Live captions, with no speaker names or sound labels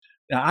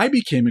Now, I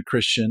became a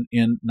Christian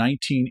in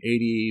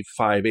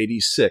 1985,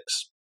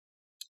 86,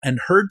 and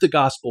heard the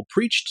gospel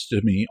preached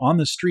to me on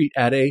the street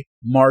at a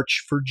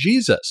March for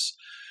Jesus.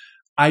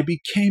 I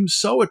became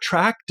so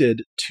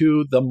attracted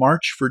to the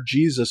March for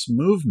Jesus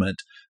movement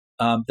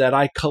that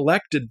I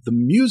collected the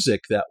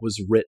music that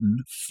was written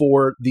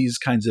for these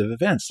kinds of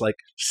events. Like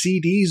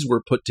CDs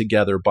were put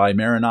together by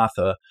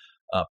Maranatha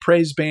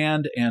Praise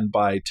Band and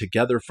by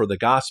Together for the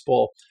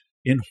Gospel,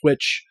 in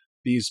which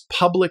these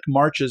public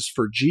marches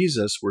for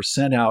Jesus were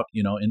sent out,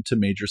 into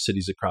major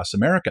cities across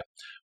America.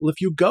 Well,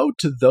 if you go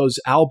to those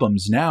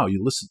albums now,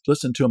 you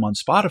listen to them on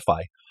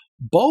Spotify,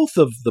 both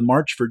of the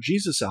March for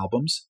Jesus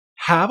albums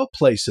have a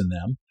place in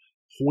them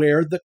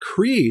where the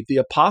creed, the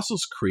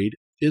Apostles' Creed,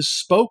 is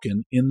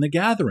spoken in the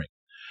gathering.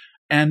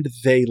 And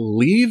they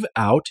leave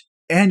out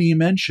any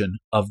mention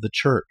of the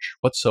church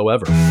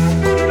whatsoever.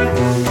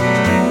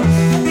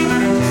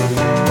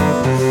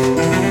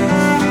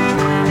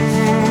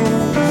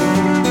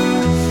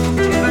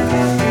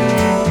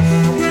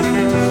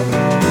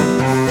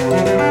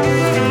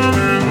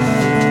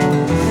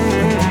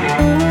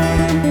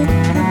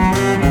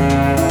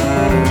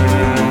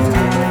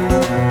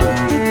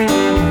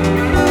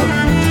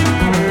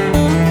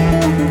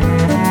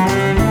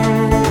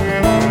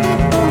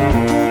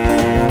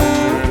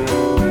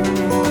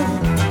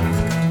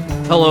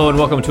 Hello and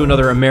welcome to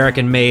another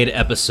American-made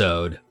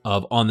episode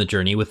of On the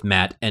Journey with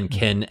Matt and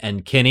Ken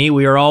and Kenny.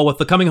 We are all with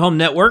the Coming Home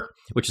Network,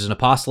 which is an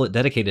apostolate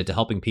dedicated to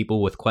helping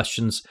people with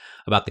questions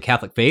about the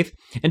Catholic faith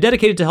and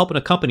dedicated to helping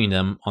accompany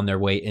them on their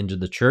way into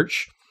the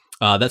church.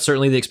 That's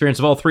certainly the experience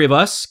of all three of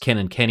us. Ken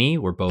and Kenny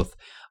were both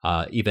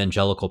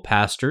evangelical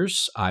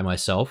pastors. I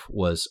myself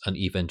was an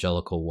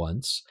evangelical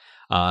once.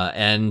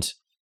 And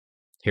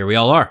here we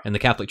all are in the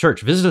Catholic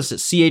Church. Visit us at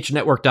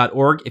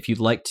chnetwork.org if you'd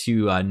like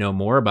to know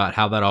more about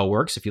how that all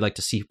works, if you'd like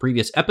to see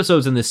previous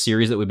episodes in this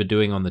series that we've been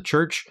doing on the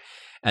church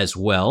as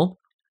well.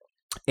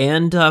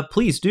 And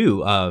please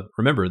do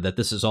remember that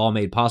this is all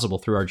made possible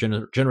through our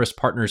generous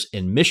partners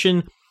in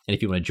mission. And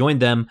if you want to join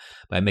them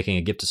by making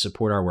a gift to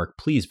support our work,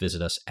 please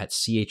visit us at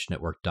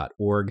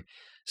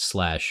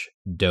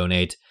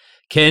chnetwork.org/donate.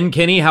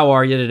 Kenny, how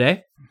are you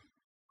today?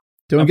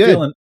 Doing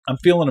good. I'm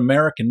feeling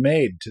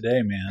American-made today,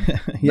 man.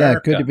 Yeah,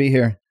 good to be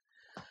here.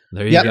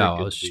 There you go.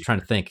 I was just trying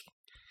to think.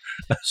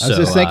 I was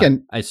just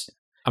thinking.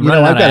 I'm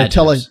running out of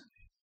adjectives.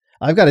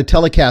 I've got a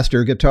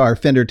Telecaster guitar,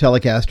 Fender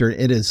Telecaster.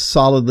 It is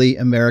solidly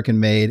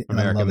American-made.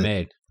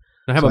 American-made.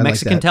 I have a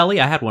Mexican Tele.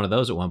 I had one of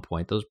those at one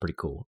point. Those are pretty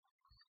cool.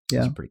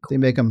 Yeah, pretty cool. They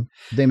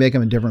make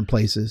them in different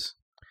places.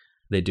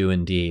 They do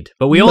indeed.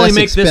 But we only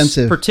make this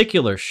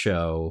particular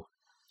show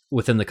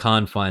within the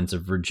confines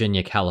of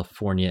Virginia,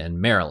 California, and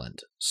Maryland.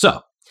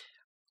 So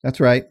that's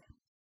right.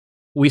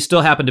 We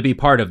still happen to be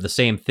part of the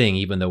same thing,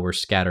 even though we're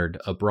scattered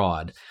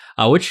abroad,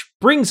 which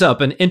brings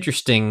up an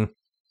interesting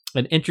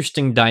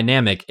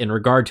dynamic in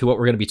regard to what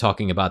we're going to be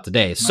talking about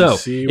today. So,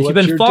 if you've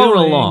been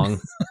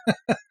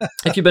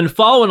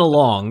following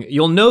along,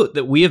 you'll note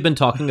that we have been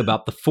talking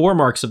about the four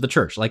marks of the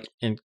church. Like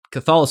in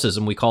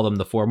Catholicism, we call them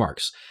the four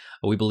marks.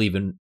 We believe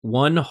in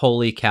one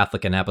holy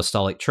Catholic and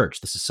apostolic church.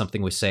 This is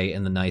something we say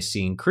in the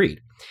Nicene Creed.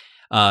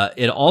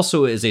 It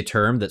also is a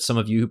term that some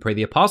of you who pray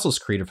the Apostles'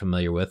 Creed are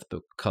familiar with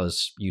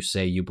because you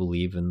say you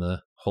believe in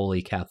the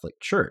Holy Catholic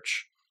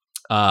Church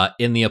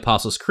in the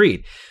Apostles'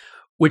 Creed,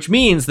 which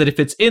means that if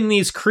it's in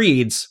these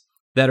creeds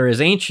that are as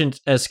ancient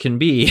as can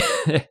be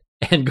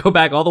and go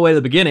back all the way to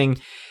the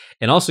beginning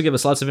and also give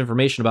us lots of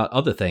information about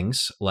other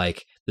things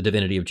like the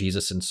divinity of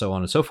Jesus and so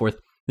on and so forth,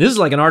 this is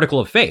like an article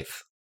of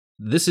faith.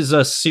 This is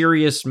a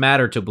serious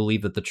matter to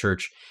believe that the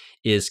church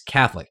is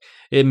Catholic.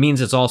 It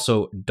means it's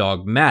also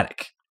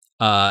dogmatic.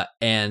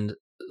 And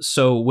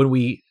so when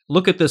we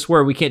look at this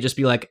word, we can't just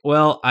be like,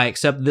 well, I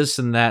accept this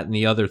and that and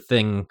the other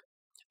thing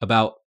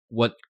about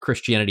what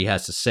Christianity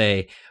has to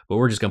say, but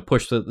we're just going to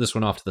push this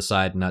one off to the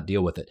side and not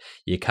deal with it.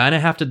 You kind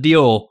of have to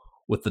deal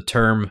with the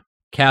term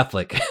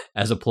Catholic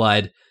as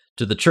applied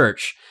to the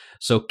church.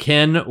 So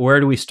Ken, where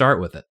do we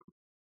start with it?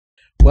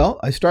 Well,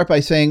 I start by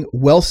saying,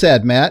 well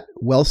said, Matt.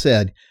 Well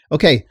said.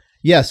 Okay.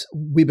 Yes,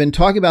 we've been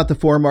talking about the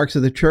four marks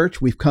of the church.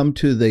 We've come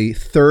to the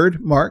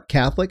third mark,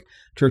 Catholic.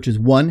 Church is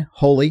one,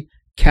 holy,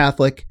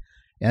 Catholic,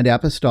 and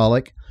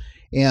apostolic.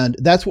 And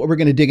that's what we're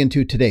going to dig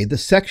into today. The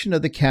section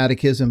of the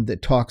catechism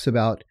that talks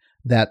about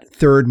that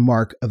third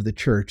mark of the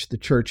church. The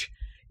church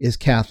is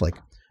Catholic.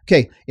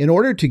 Okay, in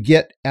order to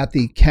get at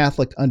the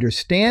Catholic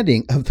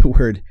understanding of the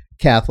word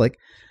Catholic,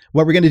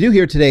 what we're going to do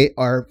here today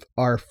are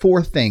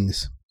four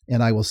things,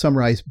 and I will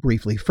summarize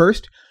briefly.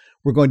 First,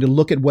 we're going to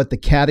look at what the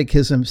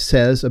Catechism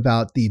says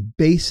about the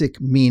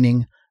basic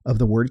meaning of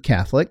the word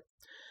Catholic.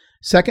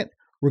 Second,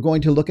 we're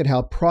going to look at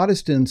how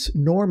Protestants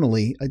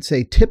normally, I'd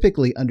say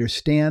typically,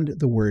 understand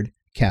the word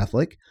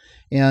Catholic,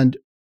 and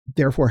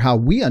therefore how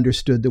we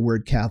understood the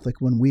word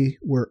Catholic when we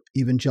were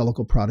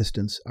evangelical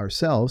Protestants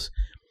ourselves.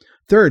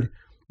 Third,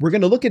 we're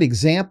going to look at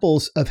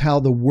examples of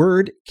how the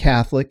word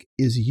Catholic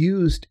is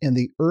used in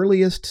the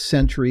earliest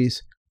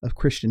centuries of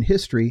Christian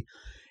history,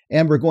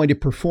 and we're going to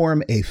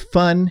perform a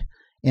fun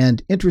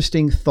and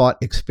interesting thought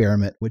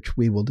experiment, which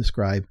we will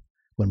describe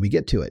when we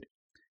get to it.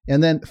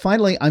 And then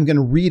finally, I'm going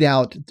to read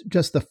out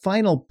just the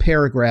final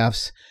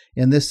paragraphs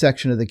in this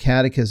section of the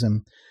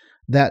Catechism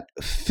that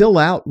fill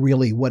out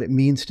really what it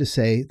means to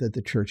say that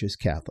the Church is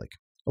Catholic.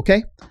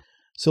 Okay?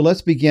 So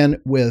let's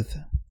begin with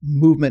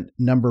movement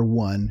number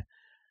 1.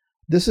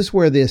 This is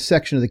where this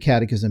section of the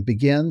Catechism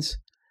begins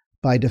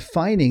by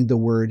defining the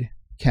word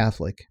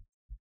Catholic.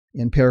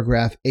 In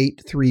paragraph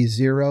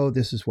 830,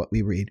 this is what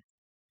we read.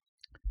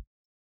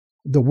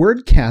 The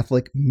word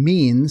Catholic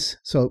means,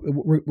 so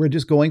we're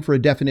just going for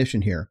a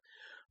definition here.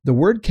 The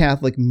word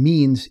Catholic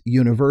means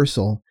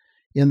universal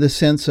in the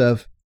sense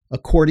of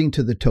according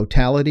to the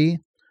totality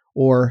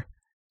or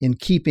in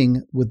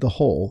keeping with the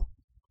whole.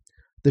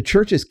 The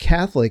Church is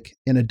Catholic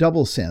in a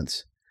double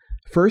sense.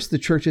 First, the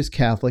Church is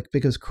Catholic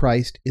because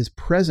Christ is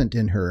present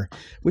in her,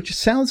 which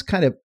sounds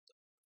kind of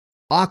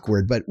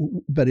awkward, but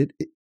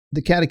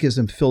the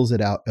Catechism fills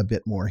it out a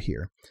bit more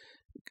here.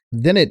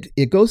 Then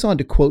it goes on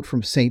to quote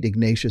from St.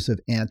 Ignatius of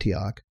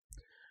Antioch.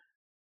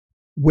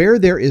 Where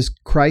there is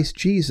Christ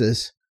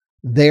Jesus,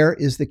 there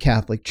is the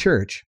Catholic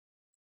Church.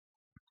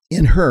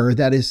 In her,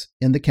 that is,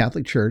 in the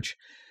Catholic Church,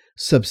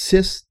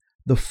 subsists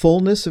the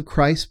fullness of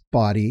Christ's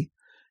body,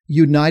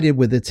 united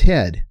with its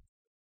head.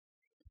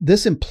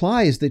 This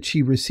implies that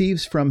she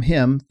receives from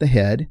him, the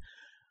head,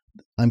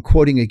 I'm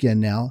quoting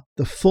again now,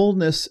 the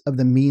fullness of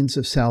the means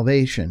of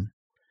salvation,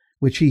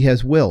 which he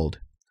has willed,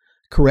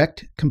 a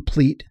correct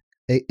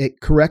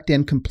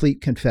and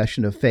complete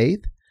confession of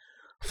faith,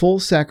 full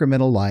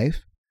sacramental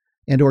life,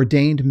 and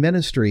ordained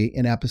ministry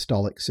in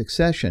apostolic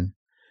succession.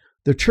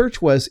 The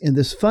Church was, in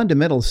this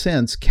fundamental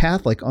sense,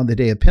 Catholic on the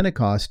day of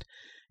Pentecost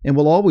and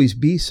will always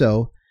be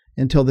so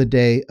until the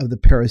day of the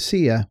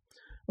parousia.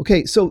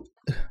 Okay, so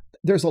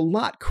there's a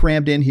lot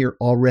crammed in here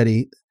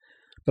already,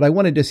 but I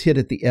want to just hit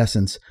at the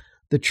essence.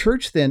 The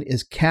Church then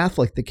is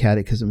Catholic, the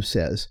Catechism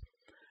says,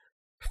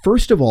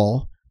 first of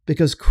all,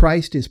 because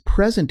Christ is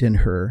present in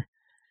her,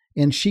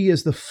 and she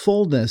is the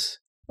fullness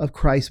of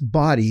Christ's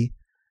body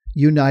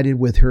united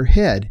with her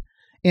head.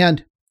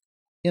 And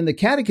in the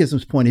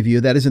Catechism's point of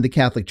view, that is in the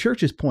Catholic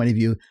Church's point of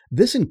view,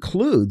 this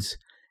includes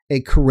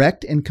a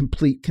correct and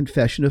complete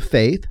confession of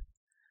faith,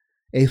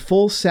 a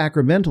full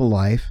sacramental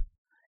life,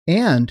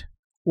 and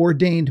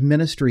ordained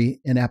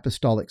ministry in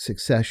apostolic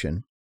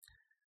succession.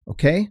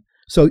 Okay?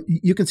 So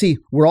you can see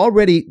we're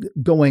already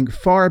going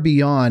far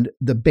beyond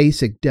the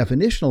basic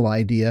definitional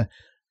idea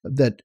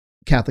that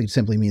Catholic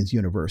simply means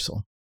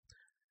universal.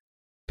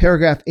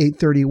 Paragraph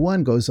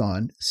 831 goes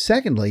on.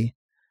 Secondly,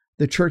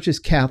 the Church is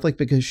Catholic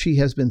because she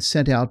has been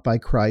sent out by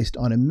Christ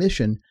on a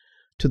mission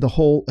to the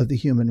whole of the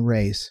human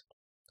race.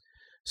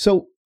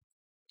 So,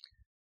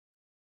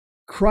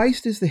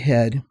 Christ is the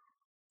head.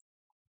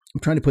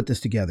 I'm trying to put this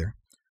together.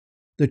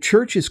 The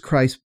Church is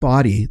Christ's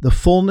body, the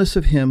fullness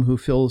of him who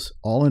fills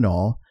all in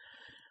all,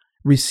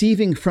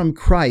 receiving from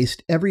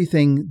Christ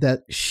everything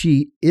that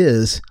she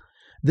is.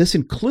 This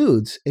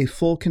includes a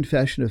full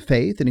confession of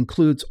faith. It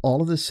includes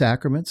all of the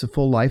sacraments, a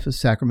full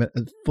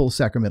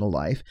sacramental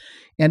life,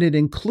 and it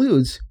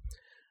includes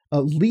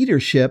a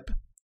leadership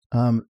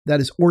that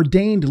is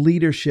ordained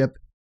leadership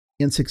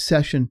in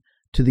succession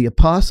to the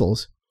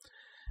apostles.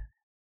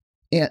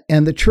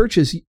 And the Church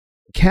is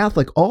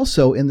Catholic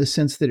also in the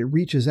sense that it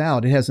reaches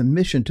out. It has a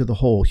mission to the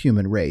whole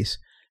human race.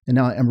 And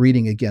now I'm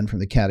reading again from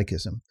the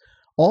Catechism.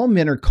 All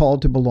men are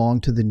called to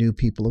belong to the new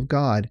people of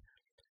God.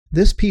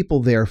 This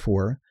people,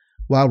 therefore,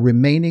 while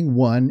remaining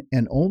one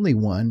and only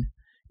one,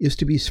 is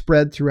to be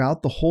spread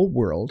throughout the whole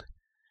world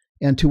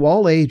and to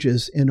all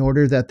ages in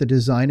order that the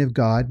design of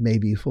God may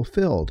be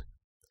fulfilled.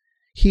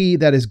 He,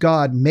 that is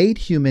God, made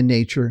human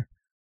nature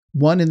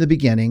one in the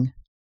beginning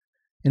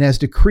and has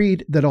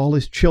decreed that all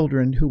his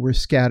children who were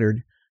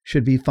scattered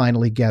should be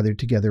finally gathered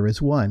together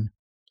as one.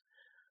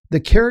 The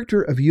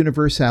character of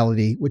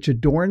universality which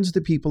adorns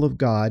the people of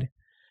God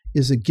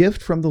is a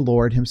gift from the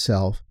Lord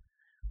himself,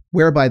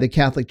 whereby the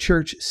Catholic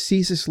Church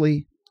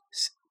ceaselessly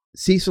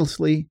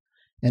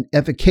and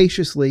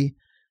efficaciously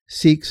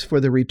seeks for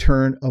the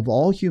return of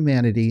all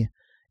humanity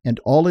and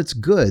all its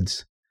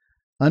goods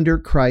under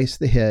Christ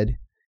the head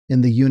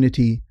in the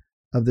unity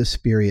of the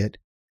Spirit.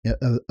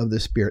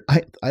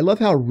 I love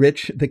how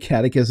rich the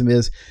Catechism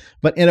is,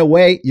 but in a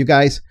way, you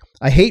guys,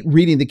 I hate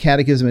reading the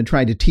Catechism and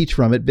trying to teach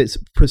from it, but it's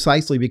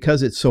precisely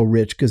because it's so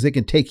rich, because it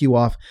can take you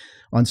off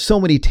on so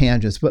many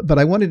tangents. But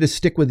I wanted to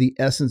stick with the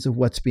essence of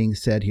what's being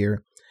said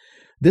here.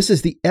 This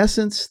is the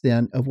essence,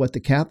 then, of what the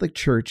Catholic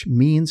Church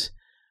means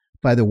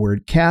by the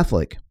word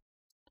Catholic.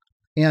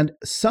 And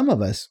some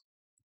of us,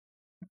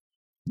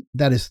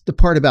 that is the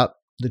part about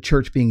the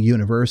Church being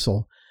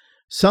universal,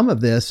 some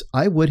of this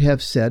I would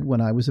have said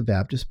when I was a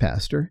Baptist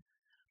pastor.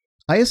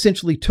 I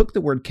essentially took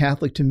the word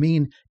Catholic to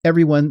mean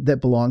everyone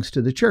that belongs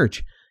to the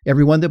Church,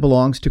 everyone that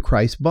belongs to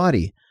Christ's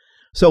body.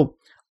 So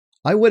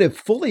I would have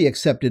fully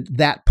accepted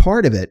that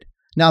part of it.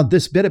 Now,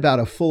 this bit about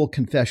a full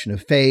confession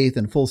of faith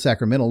and full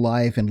sacramental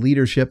life and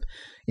leadership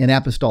in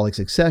apostolic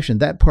succession,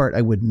 that part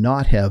I would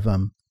not have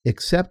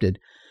accepted,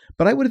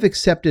 but I would have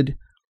accepted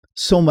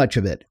so much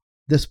of it,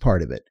 this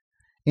part of it.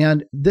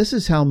 And this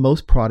is how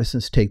most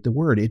Protestants take the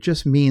word. It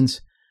just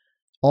means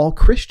all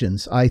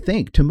Christians, I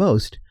think, to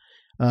most.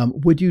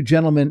 Would you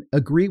gentlemen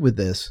agree with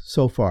this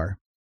so far?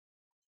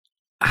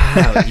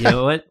 You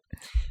know what?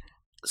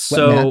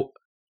 So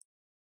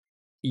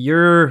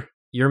you're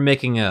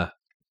making a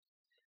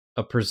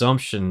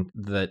presumption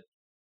that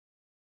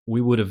we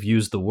would have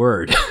used the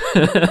word.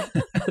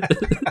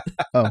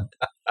 Oh.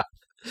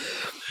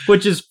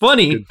 Which is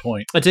funny. Good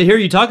point. To hear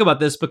you talk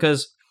about this,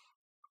 because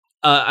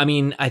I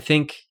mean, I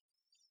think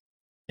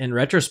in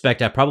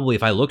retrospect,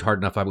 if I looked hard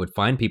enough, I would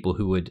find people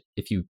who would,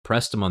 if you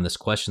pressed them on this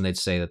question, they'd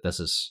say that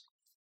it's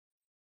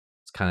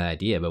kind of the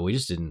idea, but we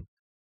just didn't.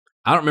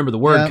 I don't remember the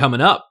word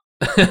coming up.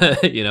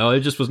 It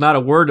just was not a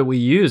word that we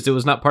used. It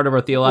was not part of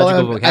our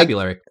theological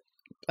vocabulary.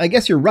 I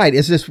guess you're right.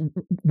 It's just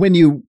when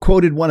you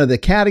quoted one of the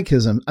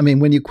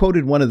when you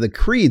quoted one of the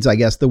creeds, I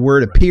guess the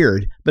word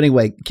appeared. But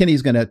anyway,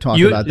 Kenny's going to talk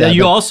about that.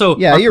 You also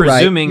are you're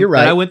presuming right. You're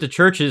right. that I went to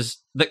churches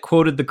that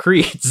quoted the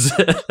creeds,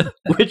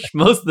 which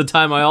most of the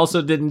time I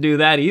also didn't do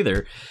that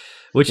either.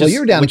 You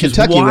were down in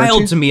Kentucky,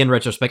 wild to me in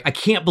retrospect. I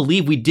can't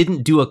believe we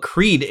didn't do a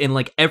creed in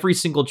like every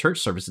single church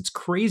service. It's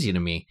crazy to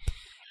me.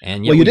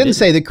 And you didn't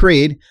say the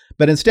creed,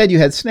 but instead you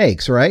had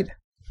snakes, right?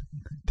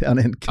 Down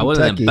in Kentucky. I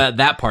wasn't in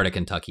that part of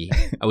Kentucky.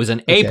 I was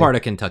in a part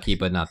of Kentucky,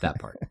 but not that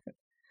part.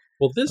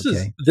 Well, this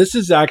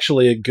is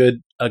actually a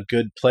good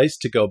place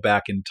to go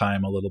back in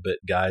time a little bit,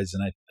 guys,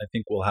 and I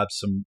think we'll have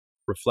some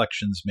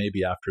reflections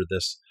maybe after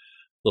this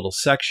little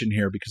section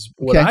here, because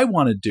what I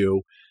want to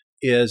do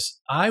is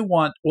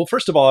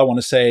first of all, I want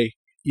to say,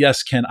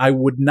 yes, Ken, I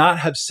would not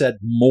have said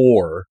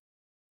more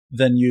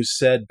than you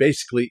said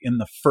basically in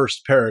the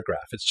first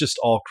paragraph. It's just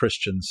all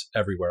Christians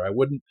everywhere. I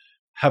wouldn't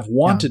have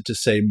wanted to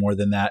say more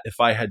than that if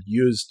I had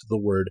used the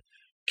word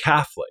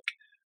Catholic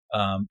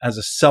as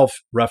a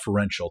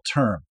self-referential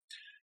term.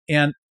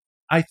 And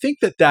I think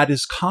that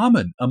is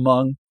common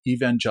among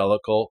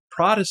evangelical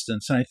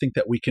Protestants, and I think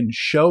that we can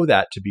show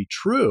that to be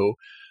true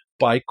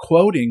by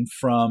quoting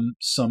from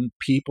some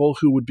people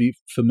who would be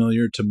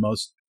familiar to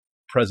most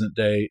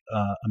present-day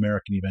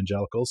American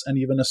evangelicals, and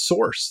even a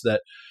source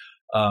that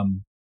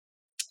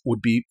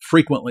would be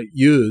frequently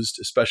used,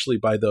 especially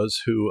by those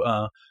who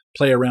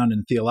play around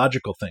in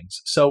theological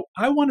things. So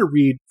I want to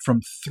read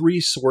from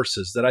 3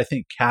 sources that I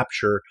think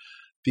capture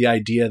the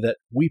idea that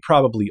we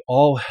probably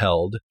all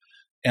held,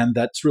 and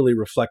that's really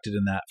reflected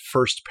in that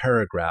first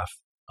paragraph.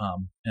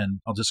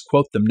 And I'll just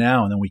quote them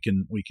now, and then we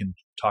can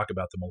talk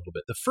about them a little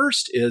bit. The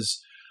first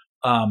is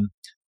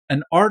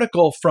an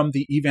article from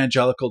the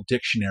Evangelical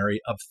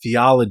Dictionary of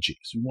Theology.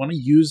 So we want to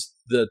use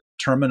the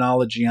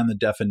terminology and the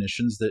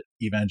definitions that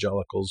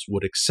evangelicals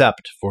would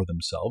accept for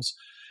themselves.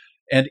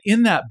 And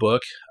in that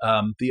book,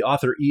 the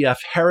author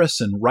E.F.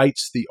 Harrison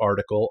writes the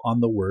article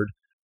on the word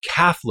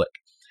Catholic.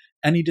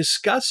 And he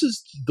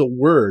discusses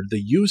the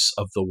use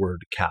of the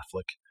word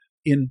Catholic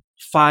in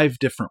 5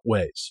 different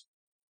ways.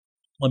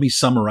 Let me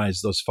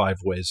summarize those 5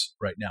 ways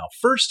right now.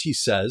 First, he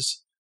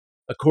says,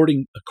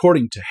 according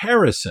to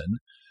Harrison,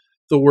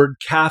 the word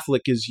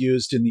Catholic is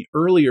used in the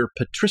earlier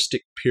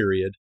patristic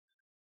period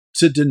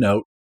to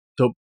denote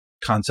the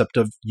concept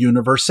of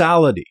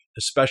universality,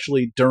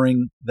 especially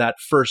during that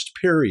first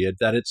period,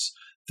 that it's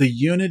the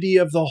unity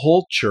of the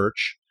whole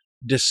church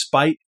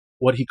despite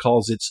what he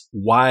calls its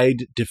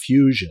wide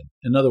diffusion.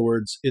 In other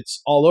words,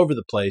 it's all over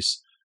the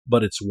place,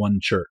 but it's one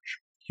church.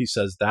 He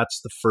says that's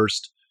the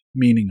first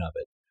meaning of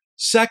it.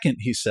 Second,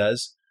 he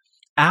says,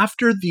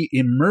 after the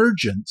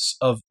emergence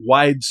of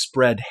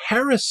widespread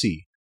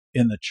heresy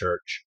in the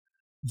church,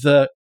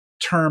 the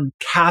term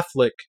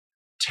Catholic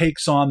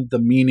takes on the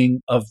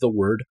meaning of the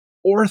word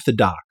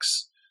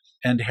Orthodox.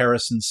 And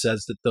Harrison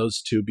says that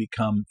those two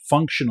become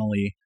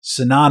functionally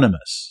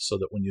synonymous, so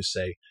that when you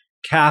say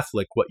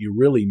Catholic, what you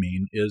really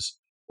mean is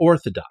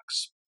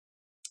Orthodox.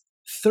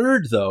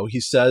 Third, though,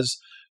 he says,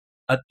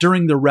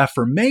 during the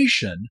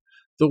Reformation,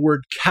 the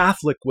word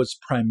Catholic was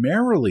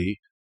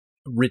primarily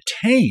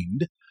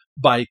retained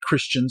by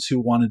Christians who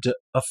wanted to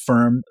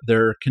affirm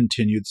their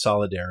continued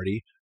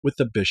solidarity with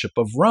the Bishop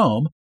of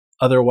Rome,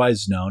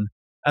 otherwise known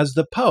as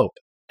the Pope.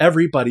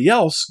 Everybody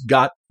else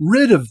got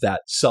rid of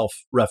that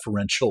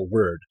self-referential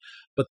word,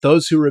 but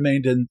those who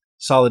remained in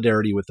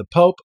solidarity with the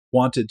Pope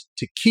wanted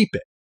to keep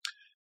it.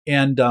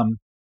 And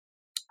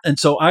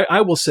so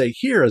I will say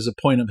here, as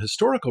a point of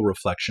historical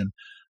reflection,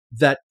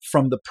 that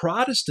from the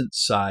Protestant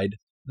side,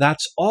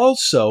 that's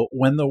also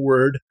when the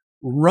word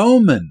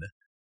Roman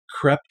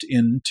crept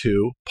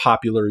into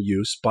popular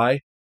use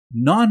by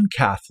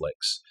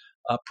non-Catholics.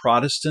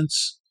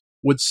 Protestants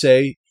would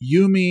say,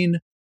 you mean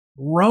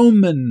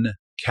Roman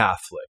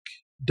Catholic,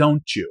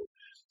 don't you?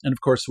 And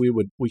of course, we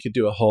could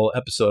do a whole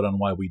episode on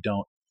why we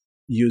don't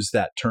use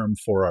that term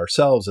for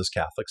ourselves as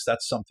Catholics.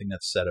 That's something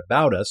that's said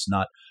about us,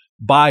 not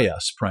by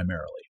us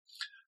primarily.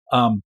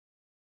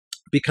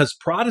 Because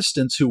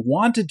Protestants who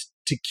wanted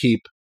to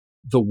keep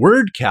the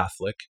word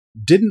Catholic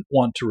didn't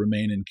want to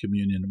remain in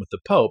communion with the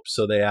Pope,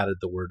 so they added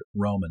the word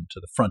Roman to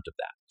the front of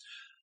that.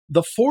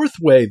 The fourth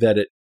way that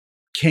it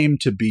came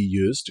to be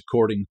used,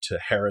 according to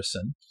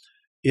Harrison,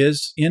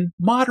 is in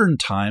modern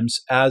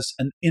times as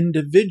an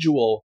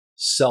individual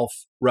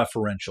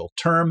self-referential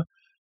term,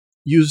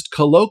 used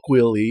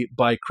colloquially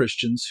by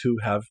Christians who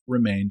have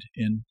remained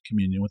in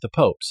communion with the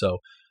Pope. So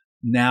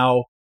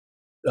now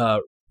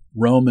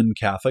Roman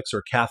Catholics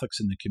or Catholics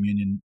in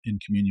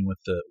communion with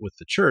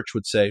the Church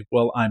would say,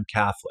 "Well, I'm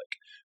Catholic."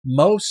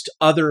 Most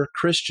other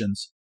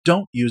Christians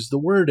don't use the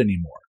word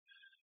anymore.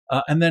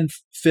 And then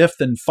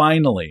fifth and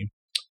finally,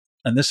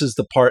 and this is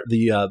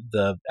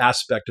the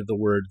aspect of the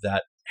word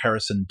that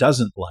Harrison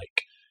doesn't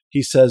like.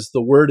 He says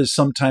the word is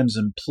sometimes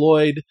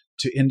employed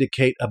to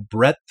indicate a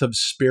breadth of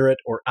spirit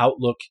or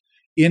outlook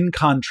in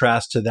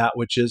contrast to that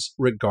which is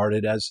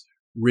regarded as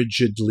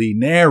rigidly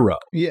narrow.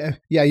 Yeah,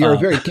 you're a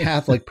very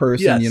Catholic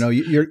person. Yes. You know,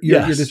 you're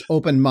just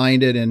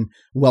open-minded and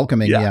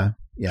welcoming. Yeah.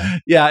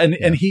 Yeah.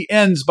 And he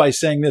ends by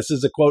saying, this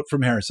is a quote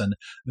from Harrison: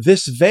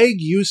 "This vague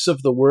use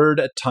of the word,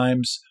 at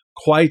times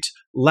quite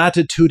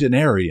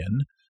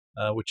latitudinarian,"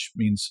 which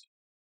means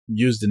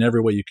used in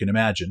every way you can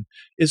imagine,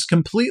 "is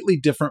completely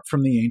different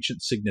from the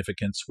ancient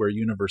significance where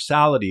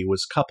universality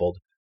was coupled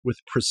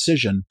with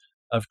precision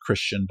of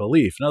Christian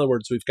belief." In other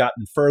words, we've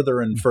gotten further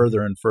and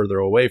further and further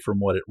away from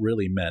what it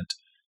really meant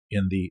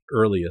in the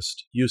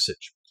earliest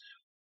usage.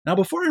 Now,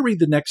 before I read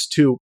the next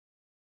two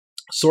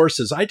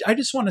sources, I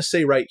just want to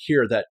say right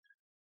here that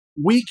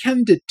we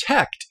can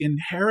detect in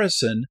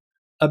Harrison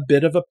a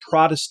bit of a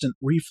Protestant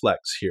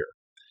reflex here,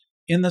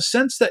 in the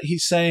sense that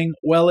he's saying,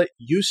 well, it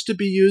used to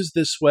be used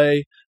this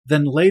way,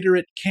 then later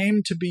it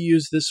came to be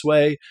used this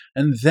way,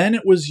 and then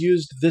it was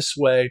used this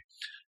way.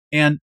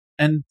 And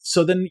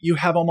so then you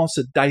have almost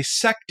a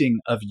dissecting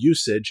of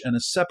usage and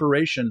a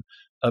separation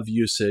of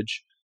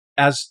usage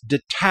as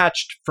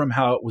detached from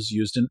how it was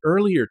used in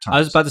earlier times. I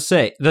was about to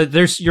say,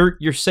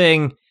 you're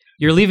saying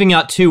you're leaving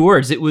out two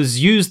words. It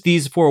was used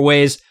these four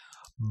ways.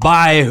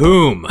 By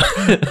whom?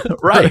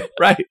 Right.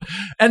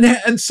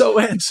 And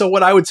so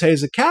what I would say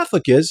as a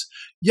Catholic is,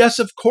 yes,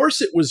 of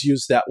course it was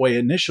used that way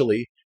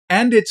initially,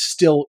 and it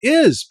still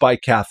is by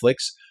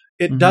Catholics.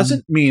 It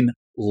doesn't mean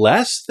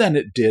less than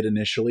it did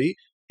initially.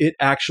 It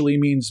actually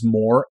means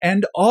more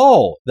and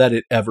all that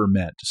it ever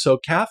meant. So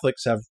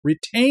Catholics have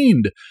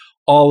retained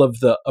all of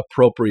the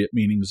appropriate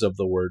meanings of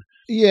the word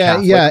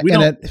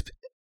Catholic.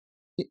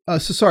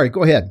 So sorry,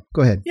 go ahead.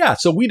 Yeah,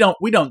 so we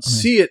don't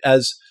see it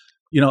as,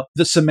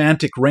 the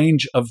semantic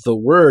range of the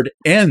word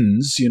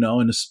ends, in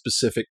a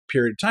specific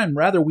period of time.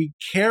 Rather, we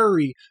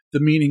carry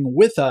the meaning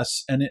with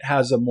us, and it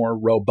has a more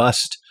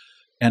robust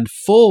and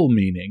full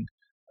meaning.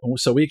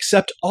 So we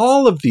accept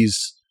all of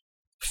these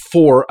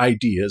four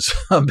ideas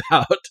of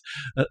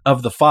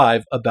the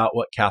five about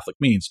what Catholic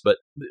means. But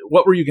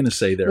what were you going to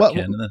say there, Ken?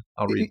 And then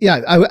I'll read.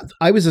 Yeah,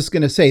 I was just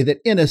going to say that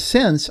in a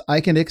sense, I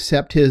can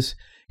accept his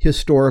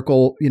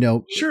historical,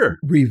 sure,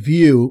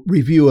 review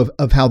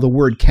of how the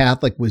word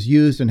Catholic was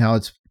used and how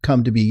it's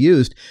come to be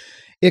used.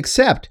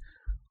 Except,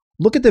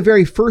 look at the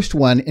very first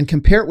one and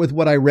compare it with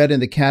what I read in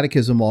the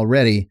Catechism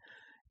already.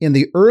 In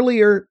the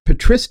earlier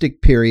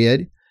patristic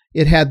period,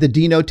 it had the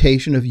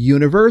denotation of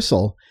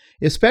universal,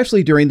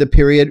 especially during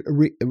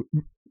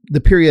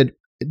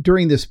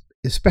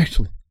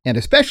especially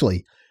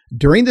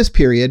during this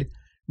period,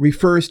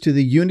 refers to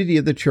the unity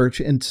of the church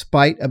in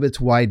spite of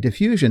its wide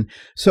diffusion.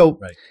 So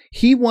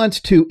he wants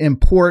to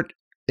import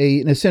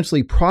an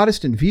essentially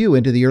Protestant view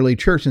into the early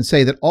church and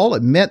say that all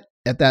it meant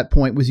at that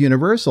point was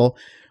universal,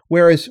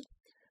 whereas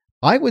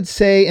I would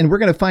say, and we're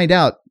going to find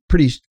out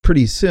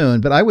pretty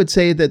soon, but I would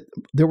say that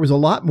there was a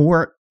lot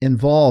more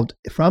involved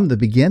from the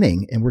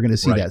beginning, and we're going to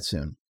see that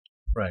soon.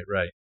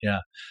 Right. Yeah.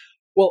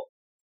 Well,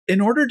 in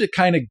order to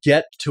kind of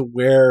get to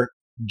where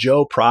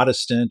Joe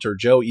Protestant or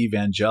Joe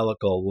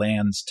Evangelical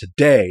lands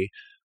today,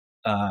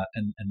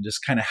 and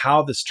just kind of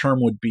how this term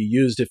would be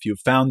used if you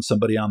found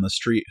somebody on the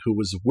street who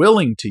was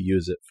willing to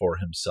use it for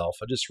himself,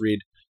 I'll just read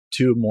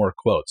two more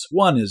quotes.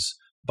 One is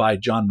by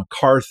John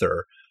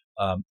MacArthur.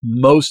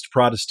 Most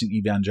Protestant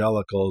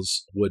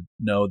evangelicals would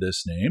know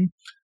this name.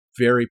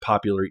 Very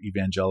popular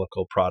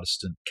evangelical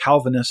Protestant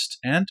Calvinist,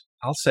 and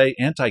I'll say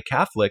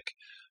anti-Catholic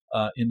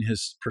in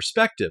his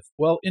perspective.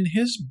 Well, in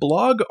his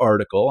blog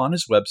article on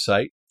his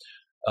website,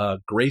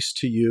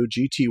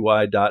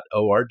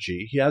 gracetoyougty.org,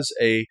 he has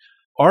a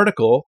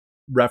article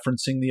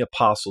referencing the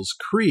Apostles'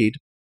 Creed,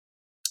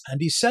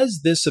 and he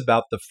says this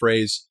about the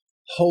phrase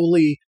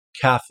Holy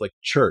Catholic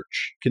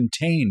Church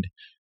contained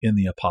in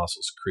the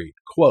Apostles' Creed.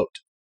 Quote,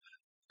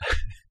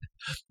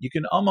 you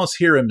can almost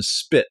hear him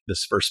spit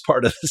this first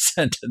part of the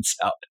sentence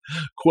out.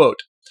 Quote,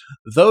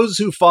 "Those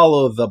who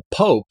follow the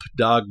Pope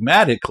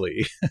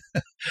dogmatically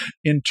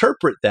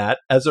interpret that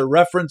as a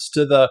reference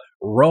to the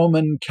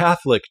Roman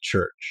Catholic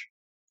Church."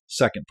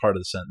 Second part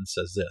of the sentence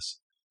says this: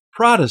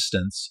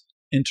 "Protestants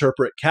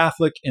interpret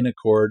Catholic in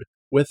accord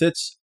with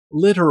its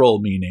literal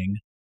meaning,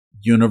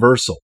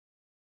 universal."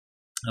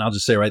 And I'll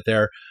just say right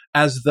there,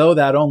 as though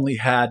that only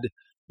had,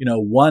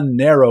 one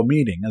narrow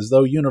meaning, as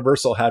though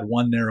universal had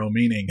one narrow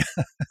meaning.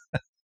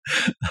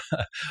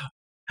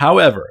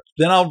 However,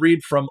 then I'll read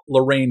from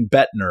Lorraine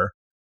Bettner,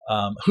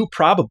 who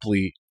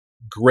probably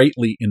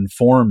greatly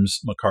informs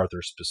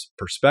MacArthur's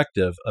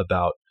perspective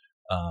about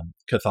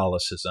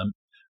Catholicism.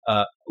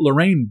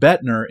 Lorraine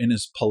Bettner, in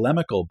his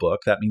polemical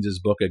book, that means his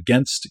book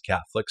against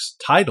Catholics,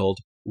 titled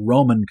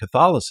Roman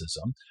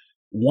Catholicism,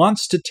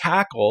 wants to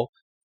tackle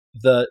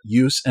the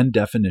use and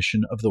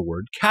definition of the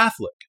word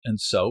Catholic. And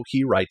so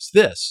he writes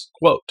this,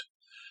 quote,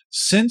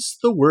 "Since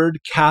the word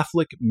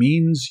Catholic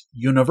means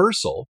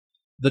universal,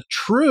 the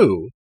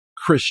true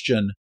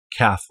Christian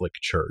Catholic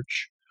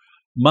Church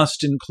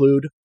must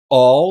include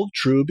all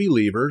true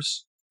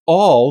believers,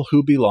 all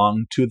who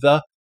belong to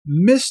the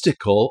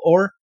mystical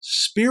or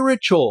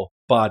spiritual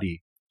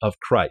body of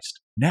Christ."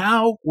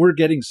 Now we're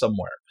getting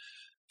somewhere.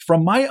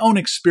 From my own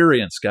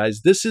experience,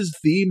 guys, this is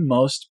the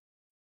most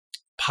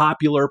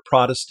popular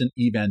Protestant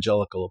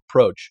evangelical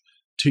approach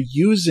to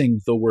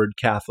using the word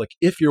Catholic,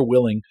 if you're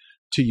willing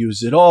to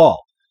use it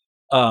all.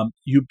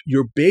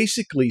 You're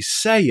basically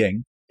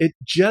saying it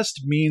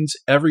just means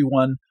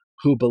everyone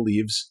who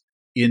believes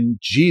in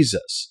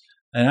Jesus.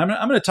 And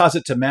I'm going to toss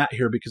it to Matt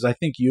here, because I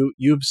think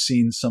you've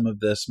seen some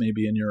of this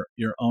maybe in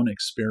your own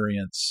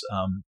experience,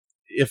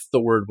 if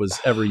the word was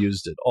ever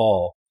used at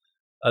all.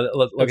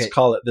 Let's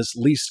call it this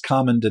least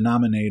common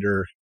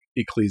denominator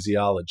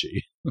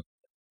ecclesiology.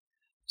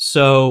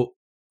 So,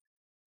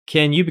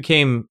 Ken, you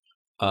became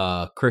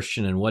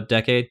Christian in what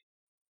decade?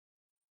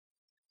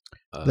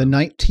 The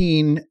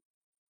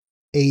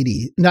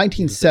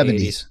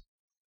 1970s.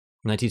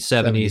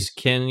 1970s.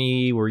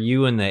 Kenny, were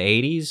you in the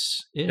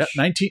 80s? Yeah,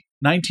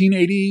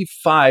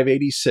 1985,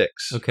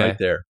 86. Okay. Right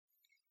there.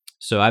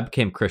 So I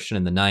became Christian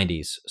in the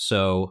 90s.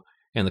 So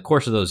in the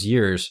course of those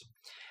years,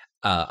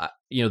 the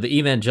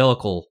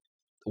evangelical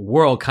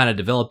world kind of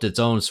developed its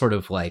own sort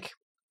of like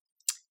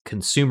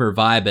consumer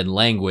vibe and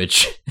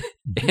language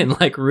and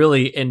like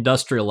really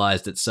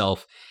industrialized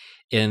itself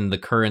in the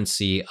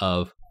currency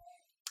of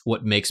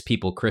what makes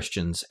people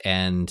Christians.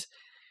 And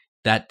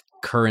that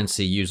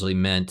currency usually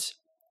meant,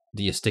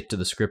 do you stick to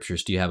the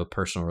scriptures? Do you have a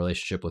personal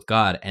relationship with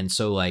God? And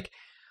so like,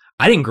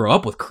 I didn't grow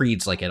up with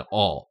creeds like at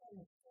all.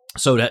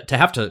 So to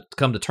have to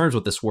come to terms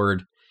with this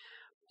word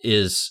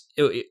is,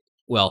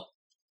 well,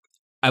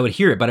 I would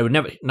hear it, but I would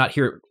not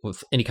hear it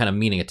with any kind of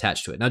meaning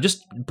attached to it. Now,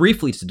 just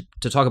briefly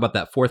to talk about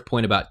that fourth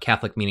point about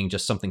Catholic meaning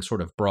just something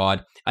sort of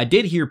broad, I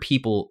did hear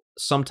people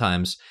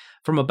sometimes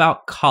from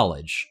about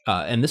college,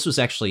 and this would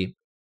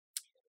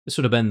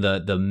have been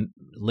the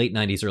late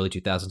 90s, early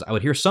 2000s. I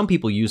would hear some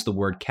people use the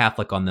word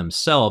Catholic on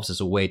themselves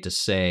as a way to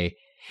say,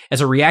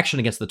 as a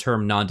reaction against the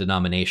term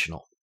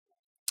non-denominational,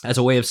 as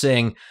a way of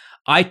saying,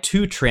 I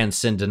too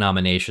transcend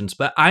denominations,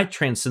 but I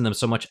transcend them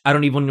so much I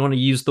don't even want to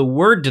use the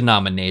word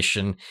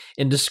denomination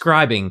in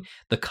describing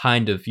the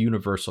kind of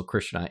universal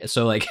Christian.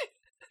 So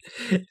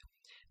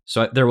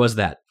there was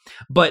that.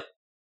 But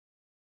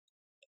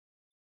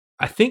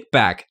I think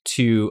back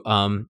to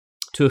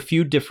a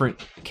few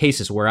different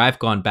cases where I've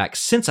gone back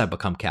since I've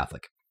become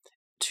Catholic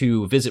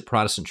to visit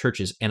Protestant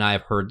churches, and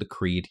I've heard the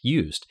creed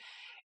used.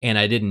 And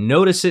I didn't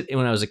notice it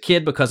when I was a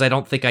kid because I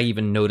don't think I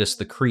even noticed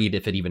the creed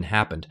if it even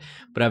happened.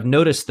 But I've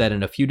noticed that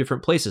in a few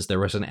different places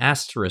there was an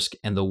asterisk,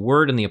 and the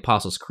word in the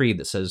Apostles' Creed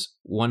that says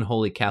One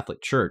Holy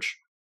Catholic Church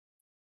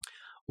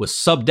was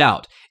subbed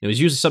out. It was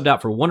usually subbed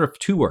out for one or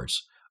two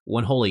words: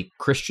 One Holy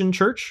Christian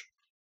Church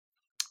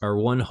or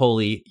One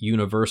Holy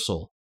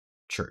Universal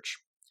Church.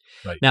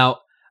 Right. Now,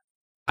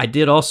 I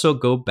did also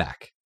go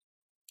back.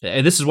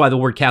 And this is why the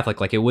word Catholic,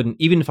 like it wouldn't,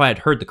 even if I had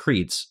heard the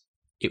creeds,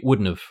 it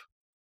wouldn't have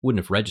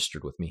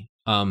registered with me.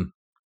 But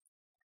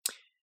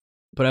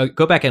I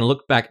go back and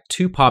look back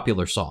two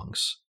popular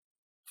songs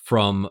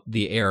from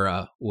the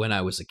era when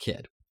I was a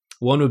kid.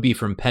 One would be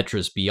from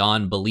Petra's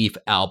Beyond Belief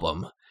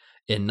album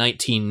in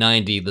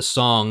 1990, the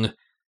song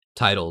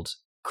titled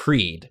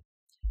Creed.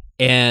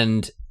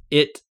 And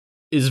it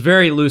is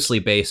very loosely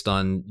based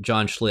on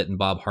John Schlitt and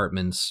Bob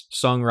Hartman's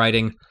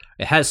songwriting.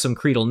 It has some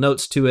creedal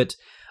notes to it.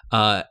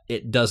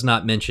 It does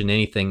not mention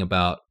anything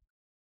about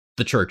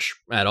the church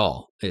at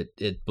all.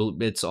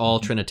 It's all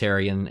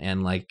Trinitarian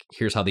and like,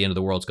 here's how the end of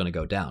the world's going to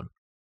go down.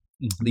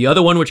 Mm-hmm. The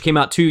other one, which came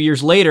out 2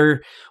 years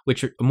later,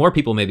 which more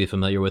people may be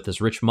familiar with,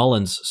 is Rich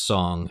Mullins'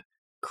 song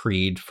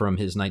Creed from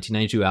his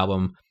 1992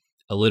 album,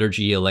 A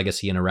Liturgy, a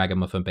Legacy, and a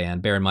Ragamuffin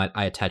Band. Bear in mind,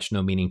 I attached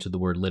no meaning to the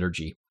word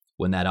liturgy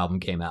when that album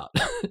came out.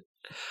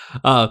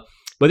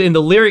 But in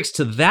the lyrics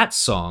to that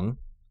song,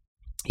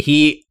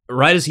 he,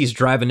 right as he's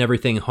driving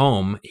everything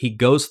home, he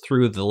goes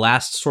through the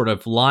last sort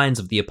of lines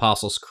of the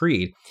Apostles'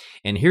 Creed.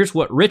 And here's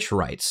what Rich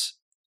writes.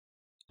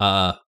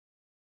 I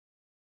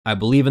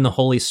believe in the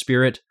Holy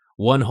Spirit,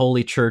 one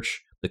holy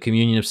church, the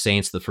communion of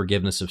saints, the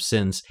forgiveness of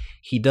sins.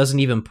 He doesn't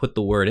even put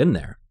the word in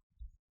there,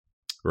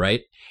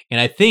 right? And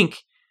I think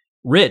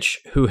Rich,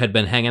 who had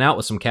been hanging out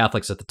with some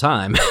Catholics at the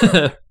time,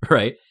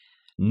 right,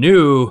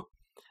 knew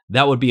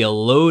that would be a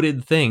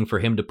loaded thing for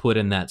him to put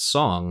in that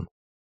song,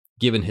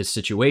 given his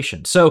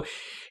situation. So,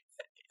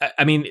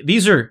 I mean,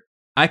 these are,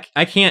 I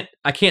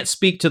can't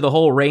speak to the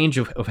whole range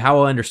of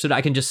how I understood it.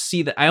 I can just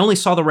see that I only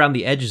saw around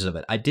the edges of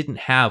it. I didn't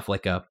have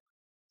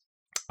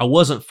I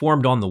wasn't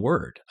formed on the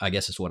word, I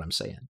guess is what I'm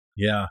saying.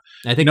 Yeah.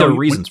 I think there are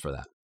reasons for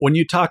that. when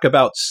you talk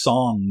about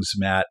songs,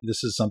 Matt,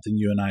 this is something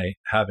you and I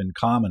have in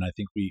common. I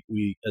think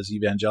we as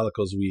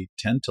evangelicals, we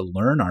tend to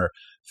learn our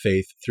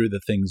faith through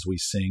the things we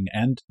sing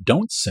and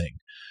don't sing.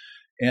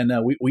 And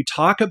we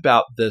talk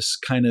about this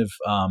kind of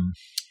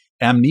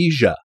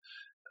amnesia.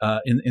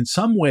 In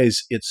some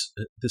ways, it's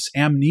this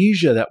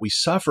amnesia that we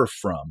suffer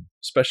from,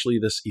 especially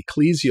this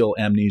ecclesial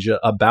amnesia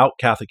about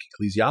Catholic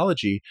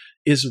ecclesiology,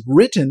 is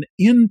written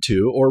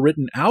into or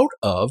written out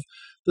of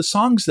the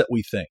songs that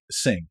we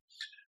sing.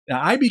 Now,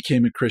 I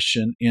became a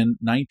Christian in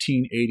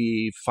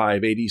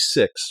 1985,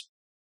 86,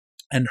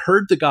 and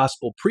heard the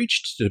gospel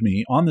preached to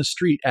me on the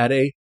street at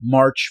a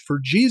March for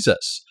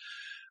Jesus.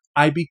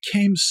 I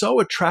became so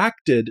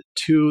attracted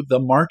to the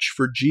March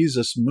for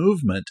Jesus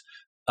movement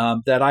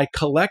that I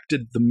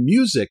collected the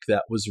music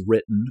that was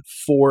written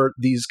for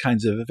these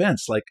kinds of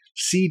events. Like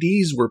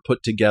CDs were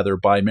put together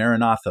by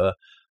Maranatha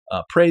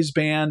Praise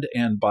Band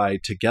and by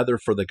Together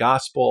for the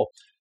Gospel,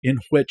 in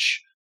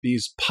which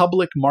these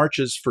public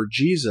marches for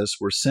Jesus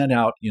were sent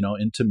out,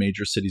 into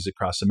major cities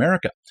across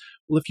America.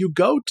 Well, if you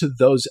go to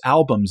those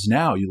albums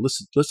now, you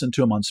listen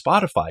to them on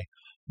Spotify,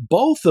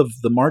 both of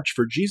the March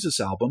for Jesus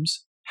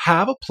albums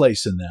have a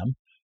place in them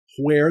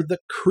where the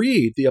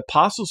creed, the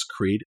Apostles'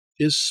 Creed,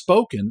 is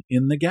spoken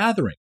in the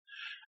gathering.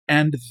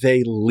 And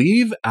they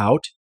leave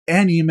out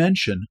any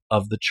mention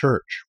of the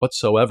church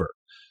whatsoever.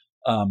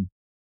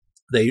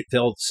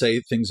 They'll say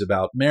things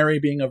about Mary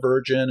being a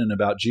virgin and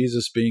about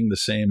Jesus being the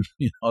same,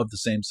 of the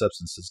same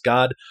substance as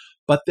God,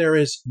 but there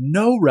is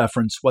no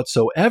reference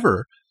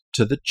whatsoever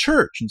to the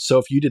church. And so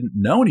if you didn't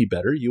know any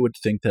better, you would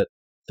think that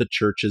the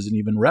church isn't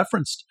even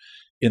referenced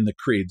in the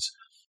creeds.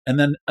 And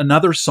then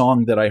another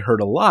song that I heard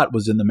a lot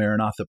was in the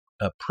Maranatha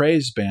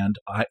Praise Band,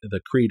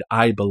 the creed,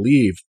 I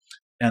Believe.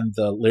 And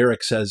the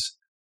lyric says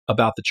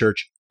about the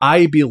church,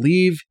 I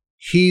believe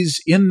he's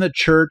in the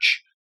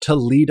church to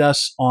lead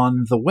us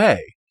on the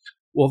way.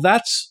 Well,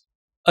 that's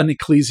an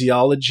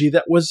ecclesiology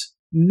that was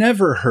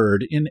never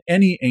heard in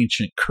any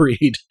ancient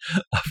creed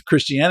of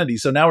Christianity.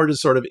 So now we're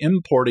just sort of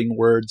importing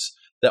words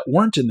that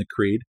weren't in the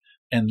creed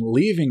and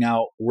leaving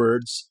out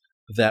words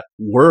that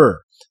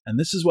were. And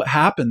this is what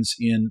happens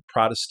in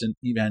Protestant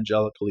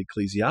evangelical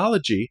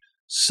ecclesiology,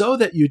 so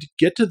that you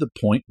get to the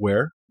point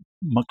where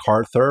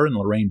MacArthur and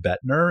Lorraine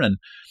Bettner and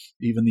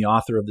even the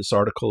author of this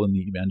article in the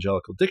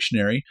Evangelical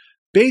Dictionary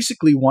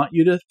basically want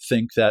you to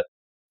think that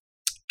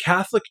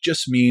Catholic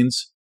just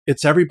means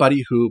it's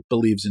everybody who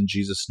believes in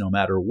Jesus no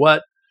matter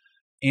what.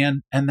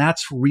 And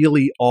that's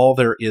really all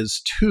there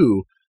is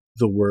to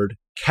the word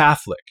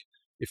Catholic.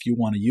 If you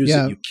want to use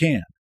it, you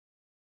can.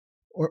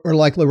 Or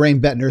like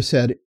Lorraine Bettner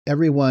said,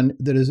 everyone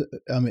that is,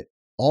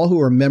 all who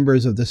are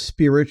members of the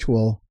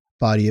spiritual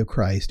body of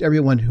Christ,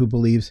 everyone who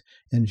believes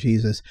in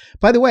Jesus.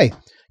 By the way,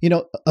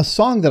 a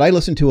song that I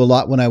listened to a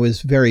lot when I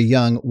was very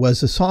young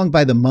was a song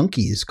by the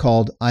Monkees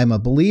called I'm a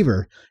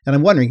Believer. And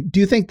I'm wondering, do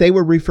you think they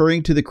were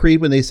referring to the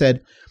creed when they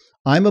said,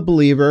 I'm a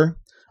believer,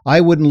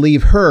 I wouldn't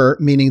leave her,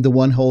 meaning the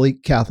one holy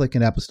Catholic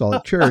and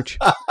Apostolic Church.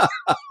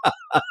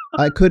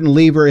 I couldn't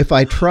leave her if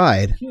I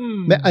tried.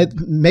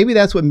 Maybe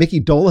that's what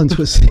Mickey Dolenz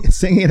was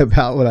singing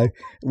about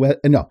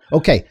no.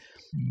 Okay.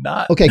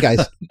 Okay,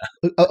 guys.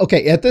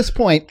 Okay, at this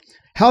point,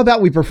 how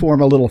about we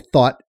perform a little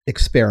thought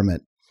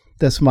experiment?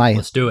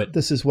 Let's do it.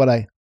 This is what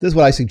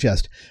I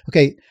suggest.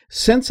 Okay,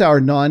 since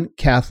our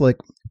non-Catholic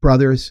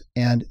brothers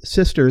and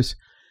sisters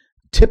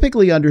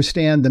typically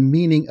understand the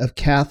meaning of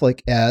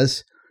Catholic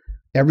as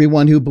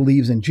everyone who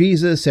believes in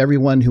Jesus,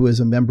 everyone who is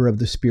a member of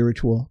the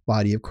spiritual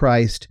body of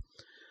Christ,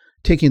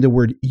 taking the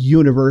word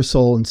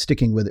universal and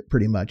sticking with it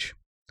pretty much.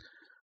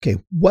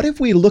 Okay, what if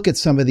we look at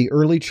some of the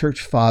early church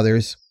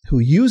fathers who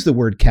use the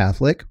word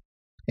Catholic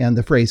and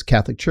the phrase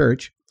Catholic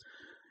Church,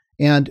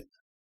 and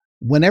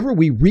whenever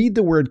we read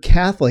the word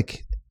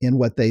Catholic in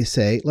what they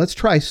say, let's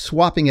try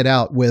swapping it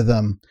out with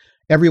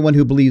everyone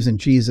who believes in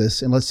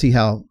Jesus, and let's see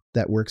how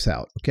that works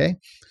out, okay?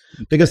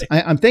 Because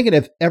I'm thinking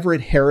of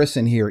Everett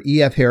Harrison here,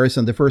 E.F.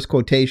 Harrison, the first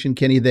quotation,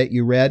 Kenny, that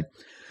you read.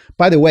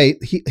 By the way,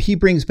 he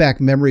brings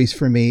back memories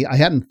for me. I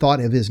hadn't thought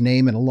of his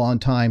name in a long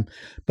time,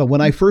 but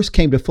when I first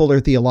came to Fuller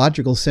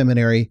Theological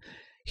Seminary,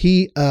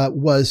 he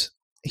was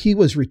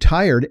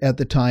retired at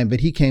the time,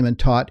 but he came and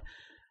taught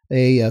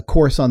a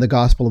course on the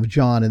Gospel of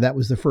John, and that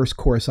was the first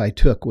course I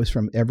took, was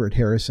from Everett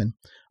Harrison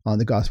on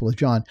the Gospel of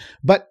John.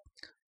 But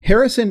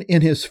Harrison,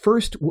 in his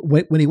first,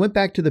 when he went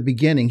back to the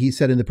beginning, he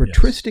said in the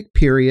patristic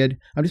period,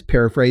 I'm just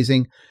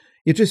paraphrasing,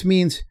 it just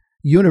means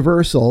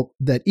universal,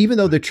 that even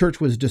though the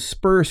church was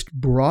dispersed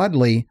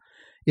broadly,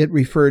 it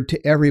referred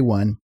to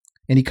everyone.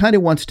 And he kind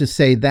of wants to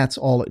say that's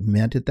all it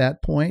meant at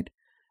that point.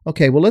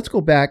 Okay, well, let's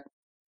go back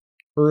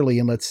early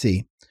and let's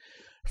see.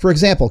 For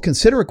example,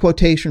 consider a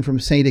quotation from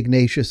St.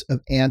 Ignatius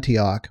of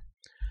Antioch.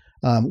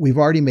 We've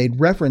already made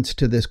reference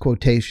to this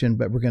quotation,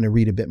 but we're going to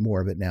read a bit more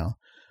of it now.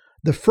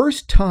 The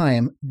first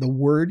time the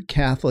word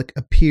Catholic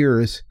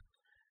appears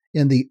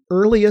in the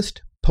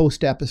earliest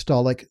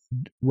post-apostolic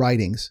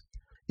writings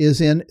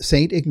is in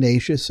St.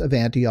 Ignatius of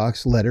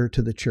Antioch's letter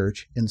to the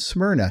church in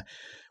Smyrna,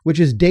 which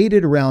is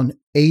dated around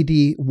AD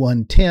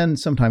 110,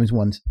 sometimes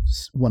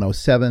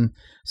 107,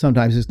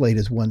 sometimes as late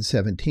as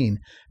 117.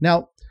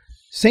 Now,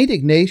 St.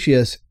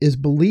 Ignatius is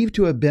believed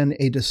to have been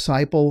a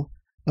disciple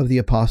of the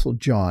Apostle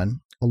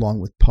John, along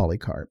with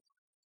Polycarp.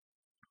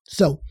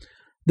 So,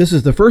 this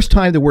is the first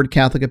time the word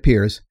Catholic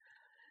appears,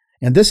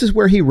 and this is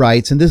where he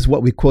writes, and this is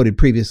what we quoted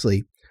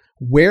previously,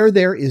 where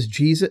there is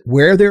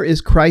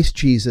Christ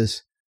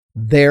Jesus,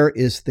 there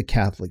is the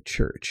Catholic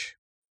Church.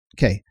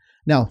 Okay,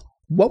 now,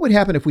 what would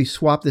happen if we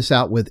swap this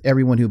out with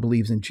everyone who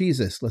believes in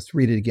Jesus? Let's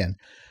read it again.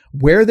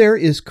 Where there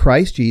is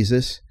Christ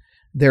Jesus,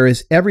 there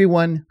is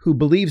everyone who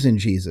believes in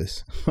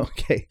Jesus.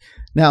 Okay,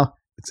 now,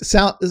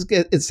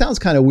 it sounds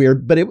kind of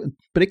weird, but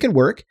it can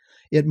work.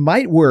 It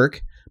might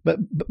work, but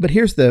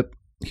here's the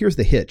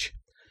hitch.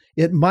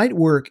 It might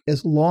work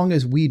as long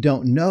as we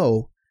don't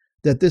know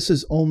that this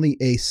is only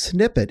a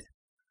snippet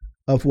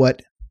of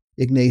what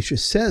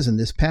Ignatius says in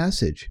this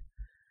passage.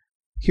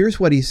 Here's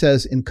what he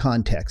says in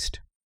context.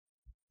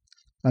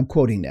 I'm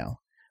quoting now.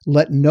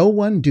 Let no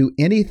one do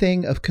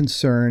anything of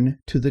concern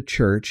to the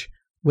church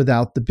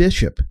without the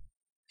bishop.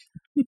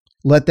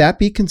 Let that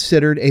be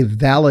considered a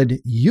valid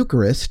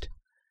Eucharist,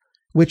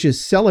 which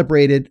is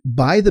celebrated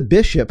by the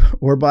bishop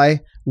or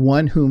by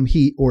one whom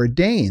he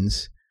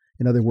ordains.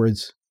 In other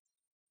words,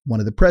 one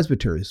of the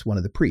presbyters, one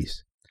of the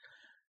priests.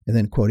 And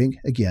then quoting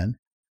again,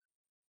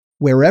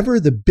 wherever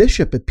the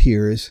bishop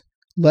appears,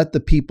 let the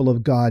people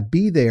of God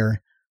be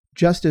there,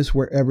 just as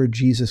wherever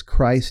Jesus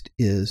Christ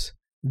is,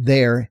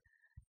 there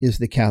is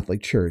the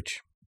Catholic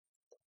Church.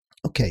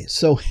 Okay,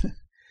 so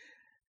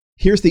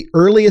here's the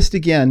earliest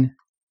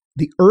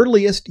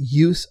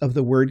use of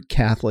the word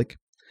Catholic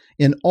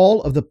in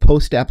all of the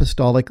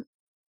post-apostolic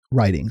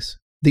writings,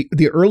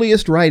 the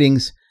earliest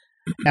writings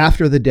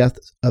after the death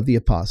of the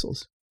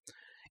apostles.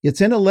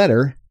 It's in a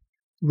letter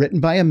written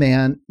by a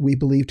man we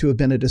believe to have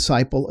been a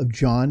disciple of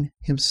John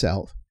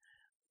himself.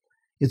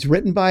 It's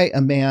written by a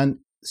man,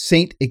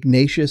 St.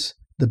 Ignatius,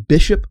 the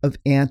Bishop of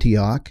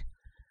Antioch,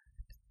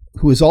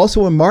 who is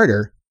also a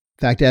martyr.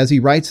 In fact, as he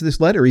writes this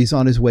letter, he's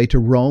on his way to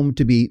Rome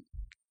to be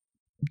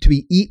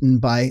eaten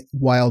by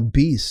wild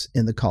beasts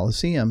in the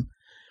Colosseum.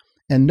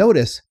 And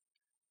notice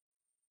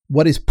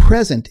what is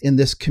present in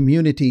this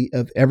community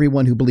of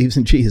everyone who believes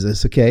in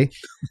Jesus, okay?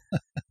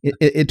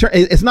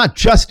 It's not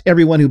just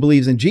everyone who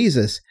believes in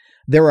Jesus.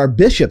 There are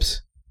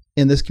bishops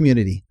in this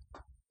community.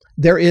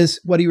 There is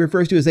what he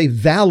refers to as a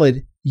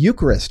valid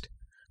Eucharist,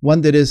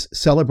 one that is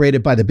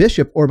celebrated by the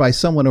bishop or by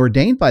someone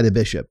ordained by the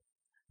bishop.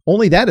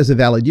 Only that is a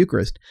valid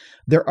Eucharist.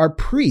 There are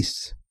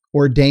priests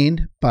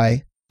ordained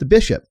by the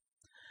bishop.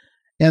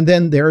 And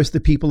then there is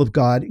the people of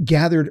God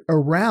gathered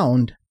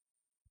around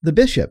the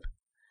bishop.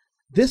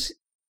 This,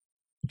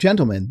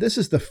 gentlemen, this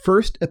is the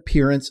first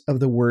appearance of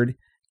the word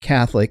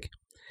Catholic.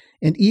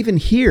 And even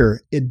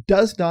here, it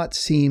does not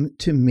seem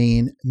to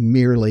mean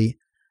merely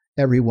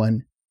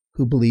everyone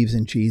who believes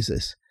in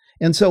Jesus.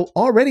 And so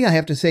already I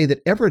have to say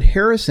that Everett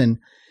Harrison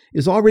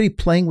is already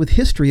playing with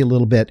history a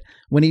little bit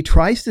when he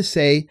tries to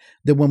say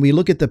that when we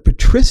look at the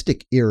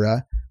patristic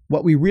era,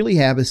 what we really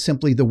have is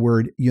simply the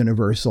word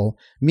universal,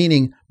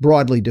 meaning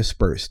broadly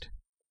dispersed.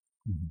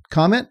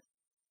 Comment?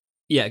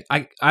 Yeah,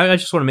 I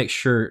just want to make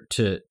sure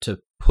to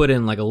put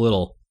in like a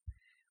little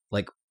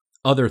like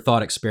other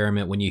thought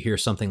experiment when you hear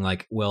something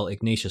like, well,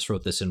 Ignatius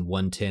wrote this in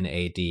 110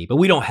 AD, but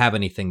we don't have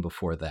anything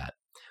before that.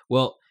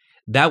 Well,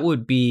 that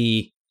would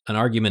be an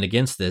argument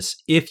against this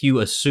if you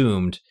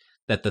assumed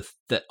that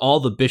all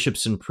the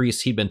bishops and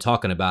priests he'd been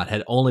talking about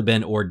had only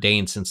been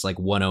ordained since like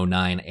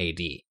 109 AD.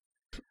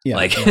 Yeah,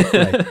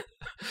 right.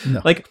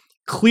 No. Like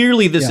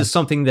clearly this is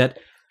something that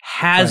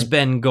has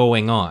been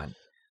going on.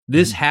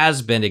 This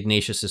has been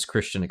Ignatius's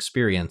Christian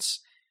experience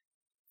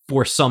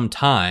for some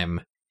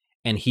time,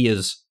 and he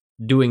is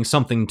doing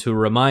something to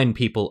remind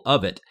people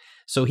of it.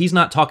 So he's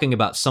not talking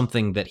about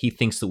something that he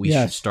thinks that we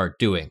should start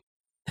doing.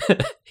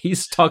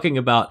 He's talking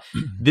about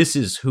this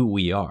is who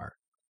we are.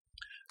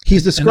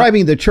 He's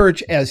describing the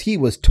church as he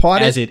was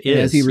taught as it is,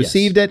 as he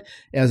received it,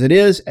 as it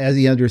is, as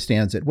he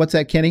understands it. What's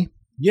that, Kenny?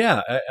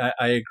 Yeah,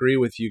 I agree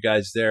with you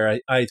guys there.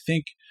 I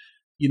think,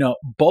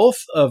 both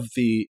of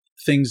the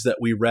things that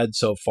we read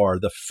so far,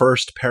 the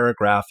first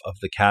paragraph of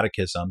the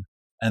Catechism,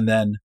 and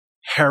then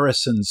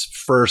Harrison's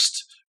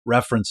first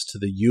reference to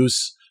the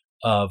use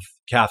of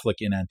Catholic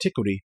in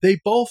antiquity, they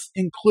both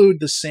include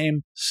the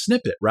same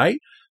snippet, right?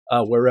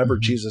 Wherever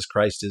Jesus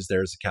Christ is,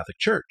 there is a Catholic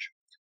Church.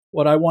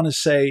 What I want to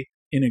say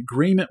in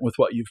agreement with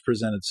what you've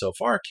presented so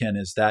far, Ken,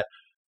 is that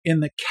in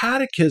the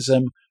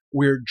Catechism,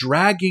 we're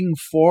dragging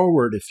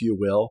forward, if you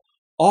will,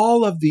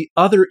 all of the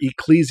other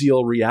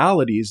ecclesial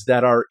realities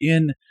that are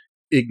in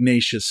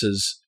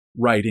Ignatius's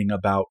writing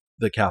about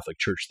the Catholic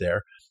Church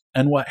there.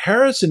 And what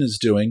Harrison is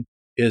doing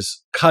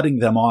is cutting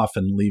them off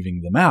and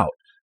leaving them out.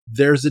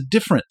 There's a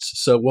difference.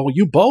 So, well,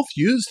 you both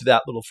used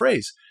that little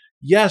phrase.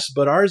 Yes,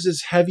 but ours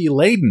is heavy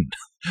laden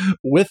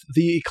with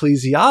the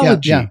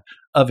ecclesiology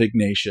of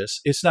Ignatius.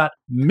 It's not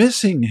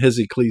missing his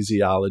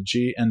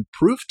ecclesiology and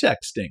proof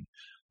texting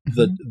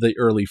the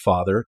early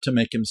father to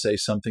make him say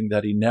something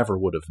that he never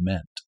would have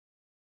meant.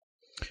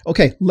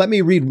 Okay, let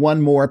me read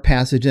one more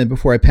passage in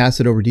before I pass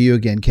it over to you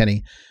again,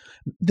 Kenny.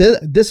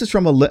 This is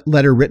from a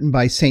letter written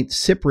by Saint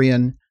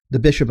Cyprian, the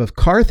Bishop of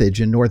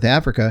Carthage in North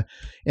Africa,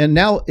 and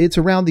now it's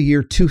around the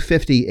year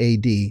 250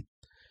 AD.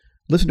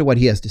 Listen to what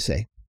he has to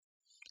say.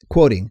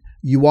 Quoting,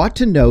 "You ought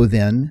to know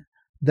then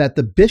that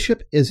the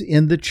bishop is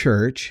in the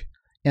church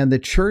and the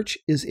church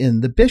is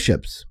in the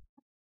bishops.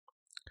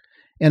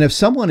 And if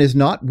someone is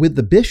not with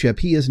the bishop,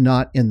 he is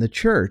not in the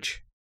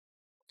church.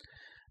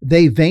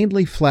 They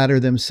vainly flatter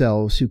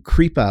themselves who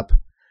creep up,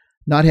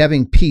 not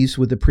having peace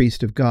with the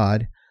priest of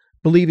God,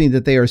 believing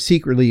that they are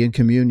secretly in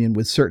communion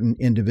with certain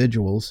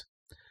individuals.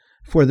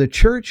 For the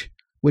church,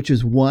 which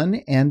is one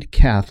and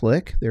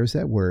Catholic," there's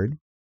that word,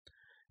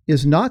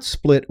 "is not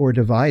split or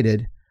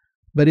divided,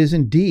 but is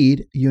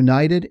indeed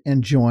united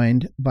and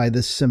joined by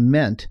the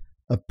cement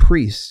of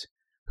priests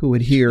who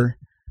adhere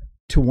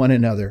to one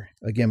another."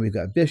 Again, we've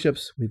got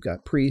bishops, we've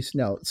got priests.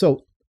 Now,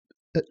 so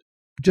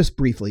just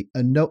briefly,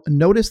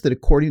 notice that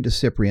according to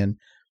Cyprian,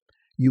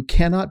 you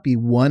cannot be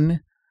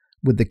one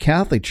with the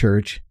Catholic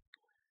Church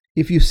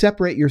if you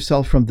separate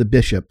yourself from the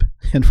bishop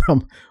and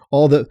from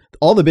all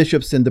the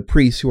bishops and the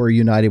priests who are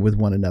united with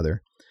one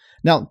another.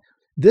 Now,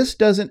 this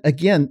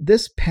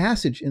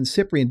passage in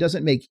Cyprian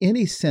doesn't make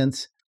any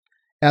sense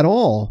at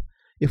all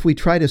if we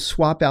try to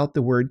swap out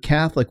the word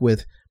Catholic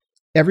with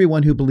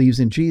everyone who believes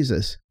in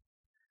Jesus.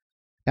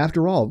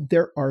 After all,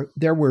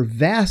 there were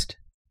vast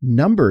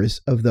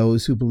numbers of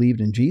those who believed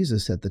in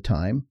Jesus at the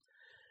time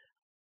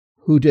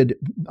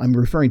I'm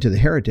referring to the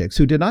heretics,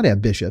 who did not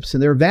have bishops.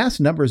 And there are vast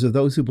numbers of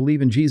those who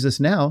believe in Jesus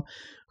now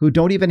who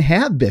don't even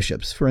have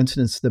bishops. For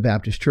instance, the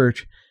Baptist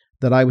Church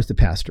that I was the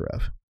pastor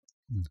of.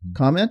 Mm-hmm.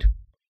 Comment?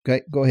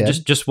 Okay, go ahead.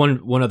 Just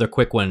one other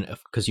quick one,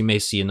 because you may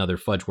see another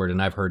fudge word,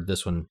 and I've heard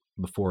this one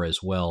before as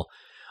well,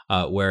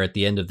 where at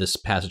the end of this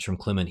passage from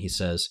Clement, he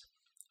says,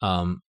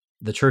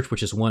 "The church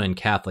which is one and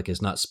Catholic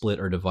is not split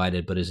or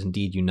divided, but is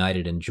indeed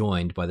united and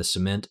joined by the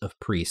cement of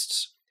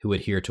priests who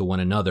adhere to one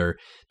another,"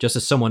 just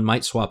as someone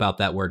might swap out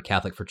that word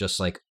Catholic for just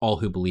like all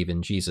who believe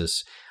in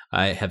Jesus.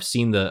 I have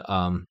seen the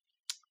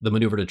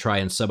maneuver to try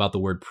and sub out the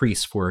word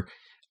priests for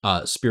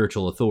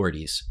spiritual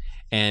authorities.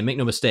 And make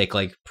no mistake,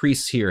 like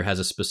priests here has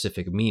a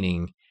specific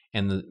meaning,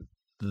 and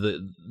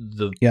the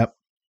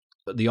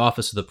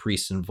office of the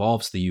priest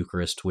involves the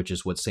Eucharist, which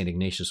is what St.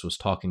 Ignatius was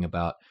talking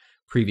about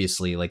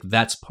previously. Like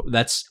this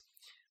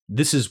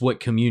is what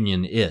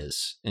communion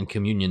is, and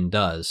communion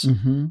does.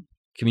 Mm-hmm.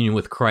 Communion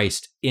with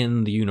Christ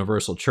in the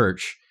universal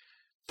church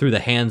through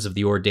the hands of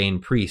the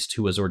ordained priest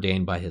who was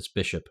ordained by his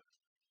bishop,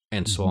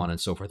 and so on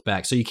and so forth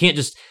back. So you can't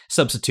just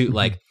substitute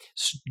like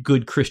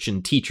good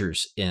Christian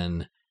teachers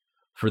in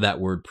for that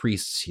word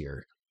priests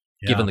here,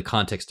 given the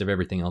context of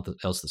everything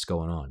else that's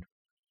going on.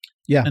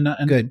 Yeah,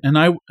 good. And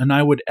I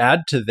would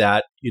add to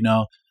that,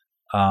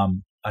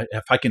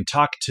 if I can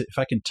talk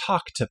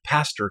to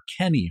Pastor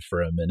Kenny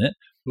for a minute,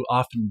 who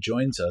often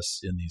joins us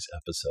in these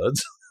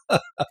episodes.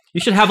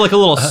 You should have like a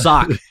little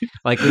sock,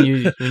 like when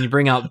you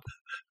bring out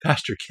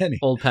Pastor Kenny,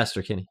 old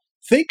Pastor Kenny.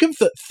 Think of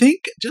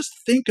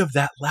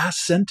that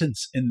last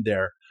sentence in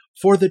there.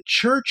 For the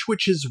church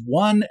which is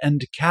one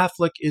and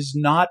Catholic is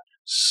not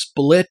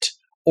split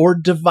or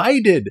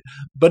divided,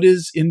 but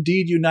is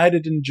indeed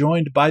united and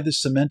joined by the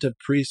cement of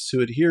priests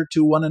who adhere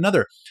to one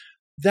another.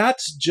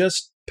 That's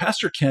just,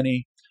 Pastor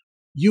Kenny,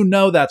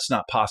 that's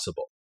not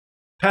possible.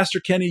 Pastor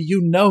Kenny,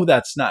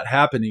 that's not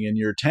happening in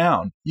your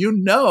town. You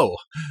know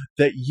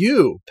that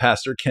you,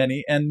 Pastor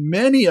Kenny, and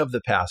many of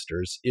the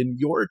pastors in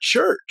your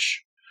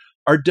church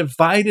are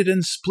divided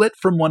and split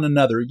from one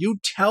another. You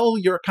tell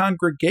your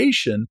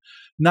congregation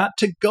not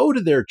to go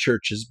to their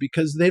churches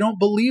because they don't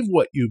believe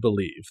what you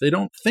believe. They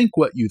don't think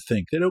what you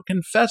think. They don't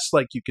confess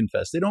like you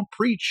confess. They don't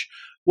preach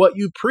what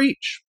you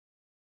preach.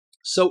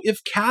 So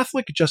if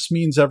Catholic just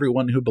means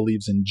everyone who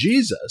believes in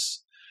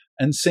Jesus,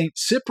 and St.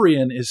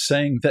 Cyprian is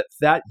saying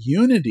that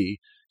unity,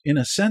 in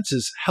a sense,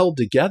 is held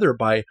together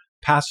by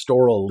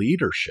pastoral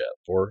leadership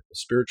or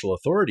spiritual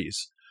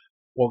authorities.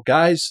 Well,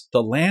 guys,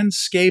 the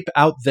landscape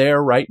out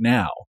there right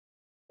now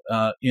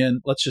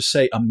in, let's just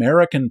say,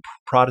 American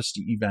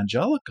Protestant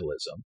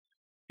evangelicalism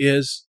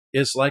is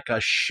like a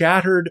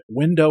shattered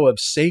window of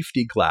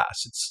safety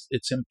glass.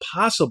 It's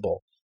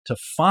impossible to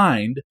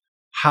find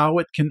how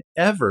it can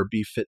ever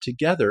be fit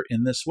together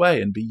in this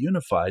way and be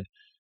unified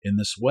in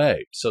this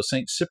way. So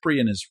St.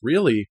 Cyprian is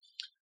really,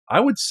 I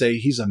would say,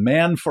 he's a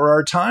man for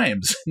our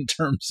times in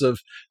terms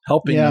of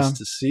helping us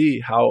to see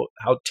how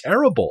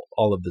terrible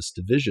all of this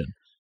division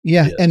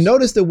is. And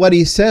notice that what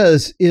he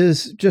says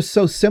is just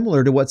so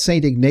similar to what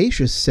St.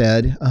 Ignatius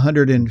said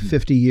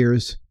 150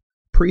 years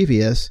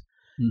previous.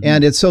 Mm-hmm.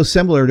 And it's so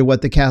similar to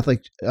what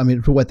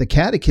to what the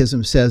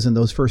Catechism says in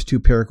those first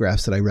two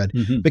paragraphs that I read.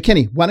 Mm-hmm. But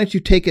Kenny, why don't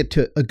you take it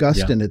to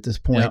Augustine at this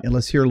point, and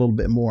let's hear a little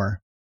bit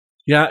more.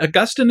 Yeah,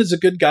 Augustine is a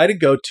good guy to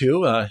go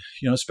to,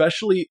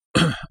 especially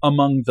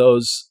among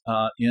those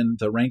in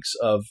the ranks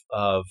of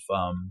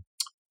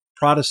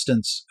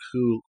Protestants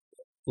who,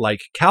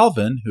 like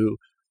Calvin, who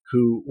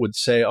would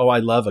say, "Oh, I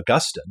love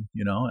Augustine,"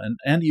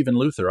 and even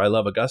Luther, "I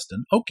love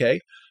Augustine."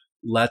 Okay,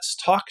 let's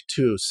talk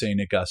to St.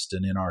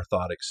 Augustine in our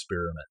thought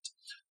experiment.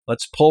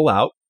 Let's pull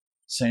out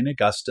St.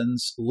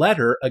 Augustine's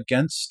letter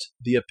against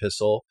the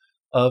epistle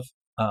of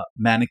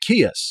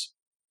Manichaeus.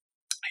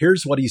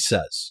 Here's what he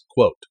says,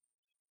 quote,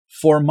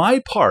 "For my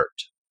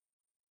part,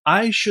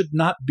 I should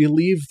not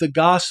believe the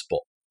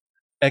gospel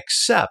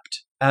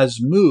except as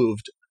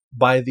moved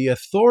by the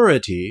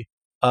authority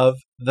of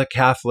the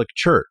Catholic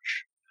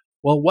Church."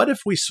 Well, what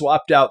if we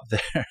swapped out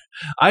there?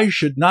 I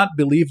should not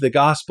believe the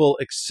gospel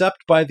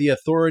except by the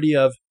authority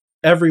of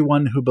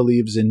everyone who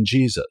believes in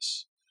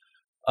Jesus.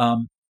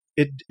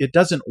 It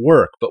doesn't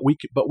work, but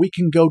we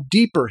can go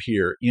deeper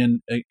here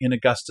in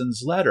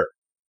Augustine's letter,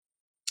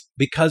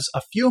 because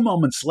a few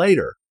moments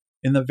later,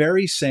 in the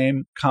very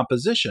same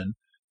composition,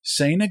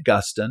 St.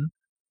 Augustine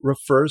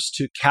refers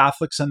to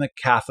Catholics and the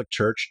Catholic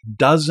Church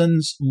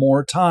dozens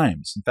more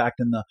times. In fact,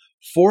 in the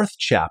 4th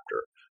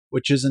chapter,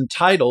 which is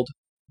entitled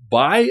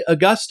by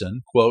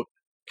Augustine, quote,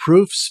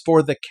 "Proofs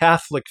for the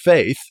Catholic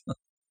Faith,"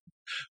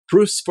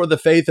 proofs for the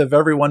faith of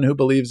everyone who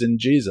believes in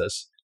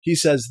Jesus, he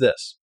says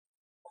this,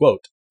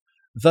 quote,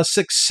 "The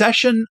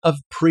succession of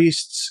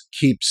priests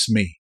keeps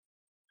me,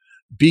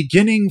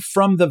 beginning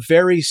from the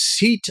very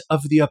seat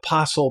of the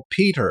Apostle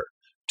Peter,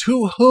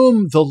 to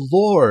whom the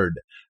Lord,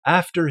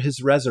 after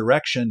his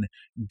resurrection,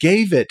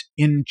 gave it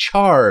in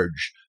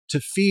charge to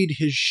feed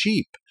his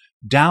sheep,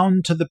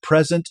 down to the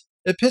present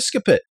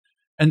episcopate.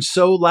 And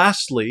so,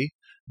 lastly,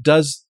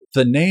 does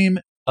the name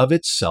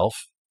itself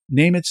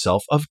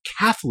of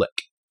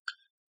Catholic."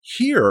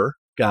 Here,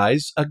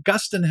 guys,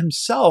 Augustine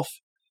himself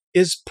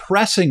is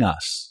pressing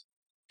us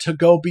to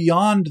go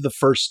beyond the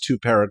first 2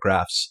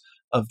 paragraphs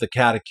of the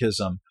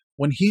Catechism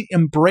when he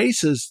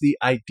embraces the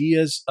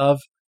ideas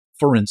of,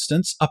 for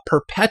instance, a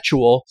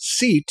perpetual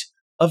seat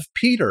of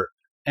Peter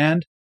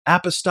and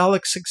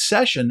apostolic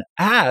succession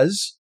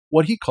as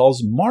what he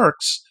calls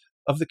marks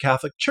of the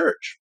Catholic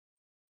Church.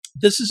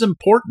 This is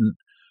important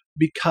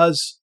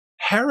because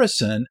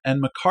Harrison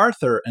and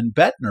MacArthur and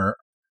Bettner,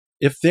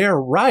 if they're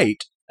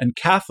right, and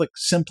Catholic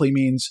simply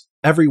means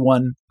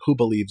everyone who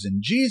believes in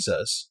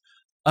Jesus,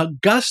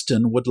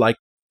 Augustine would like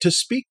to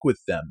speak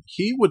with them.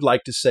 He would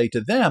like to say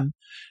to them,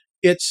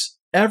 it's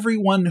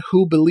everyone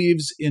who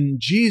believes in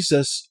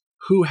Jesus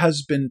who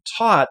has been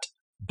taught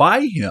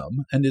by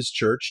him and his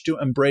church to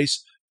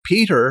embrace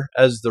Peter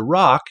as the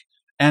rock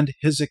and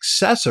his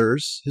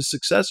successors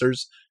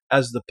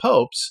as the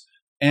popes,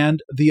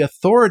 and the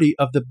authority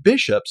of the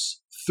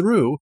bishops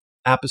through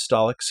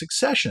apostolic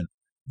succession.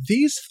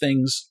 These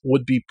things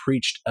would be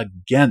preached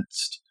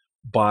against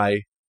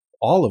by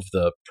all of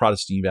the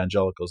Protestant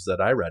evangelicals that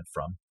I read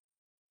from.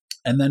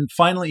 And then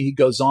finally, he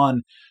goes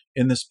on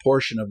in this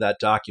portion of that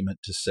document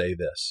to say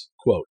this,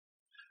 quote,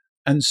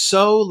 "And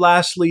so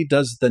lastly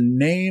does the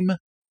name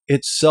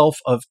itself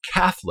of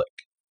Catholic,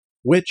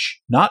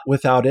 which, not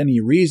without any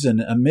reason,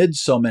 amid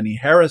so many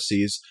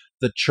heresies,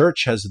 the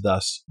Church has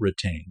thus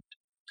retained.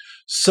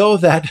 So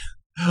that,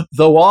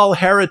 though all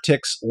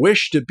heretics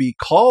wish to be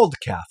called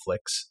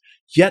Catholics,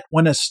 yet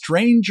when a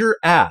stranger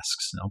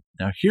asks,"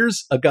 now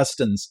here's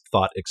Augustine's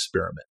thought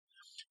experiment,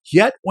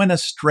 "yet when a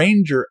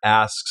stranger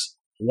asks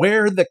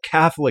where the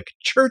Catholic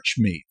Church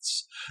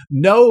meets,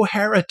 no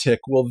heretic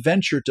will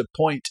venture to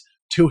point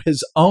to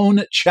his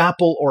own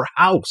chapel or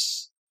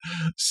house.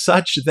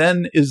 Such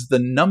then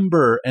in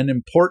number and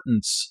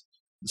importance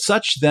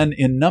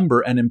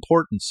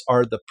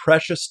are the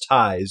precious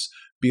ties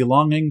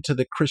belonging to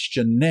the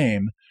Christian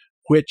name,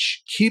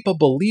 which keep a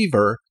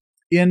believer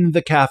in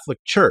the Catholic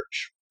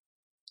Church."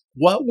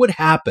 What would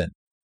happen,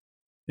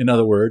 in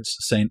other words,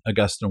 St.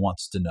 Augustine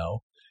wants to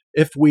know,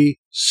 if we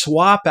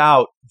swap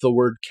out the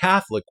word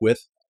Catholic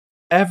with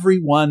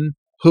everyone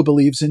who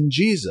believes in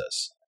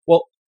Jesus?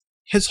 Well,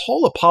 his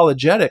whole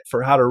apologetic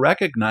for how to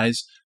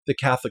recognize the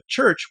Catholic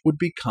Church would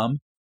become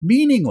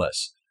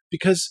meaningless,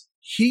 because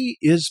he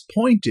is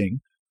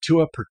pointing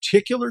to a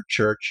particular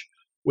church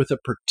with a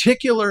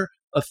particular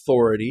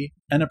authority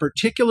and a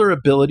particular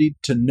ability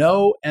to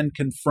know and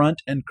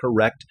confront and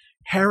correct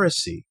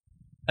heresy.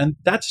 And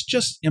that's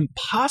just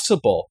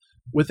impossible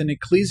with an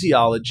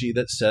ecclesiology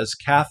that says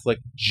Catholic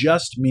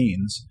just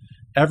means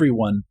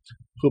everyone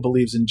who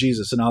believes in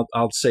Jesus. And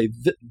I'll say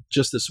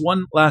just this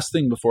one last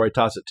thing before I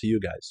toss it to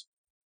you guys.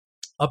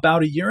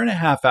 About 1.5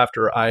 years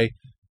after I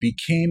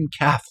became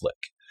Catholic,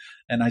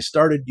 and I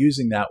started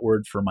using that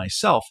word for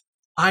myself,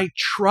 I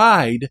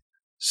tried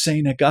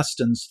St.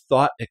 Augustine's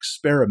thought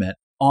experiment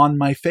on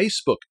my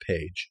Facebook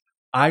page.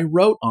 I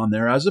wrote on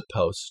there as a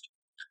post,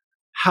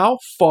 "How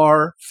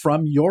far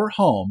from your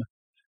home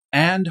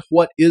and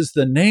what is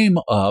the name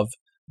of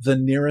the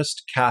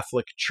nearest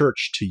Catholic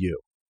church to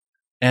you?"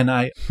 And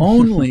I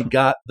only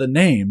got the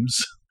names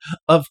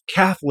of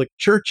Catholic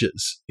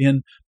churches,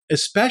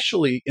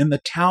 especially in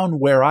the town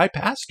where I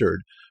pastored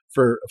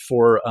for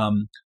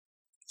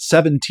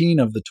 17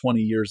 of the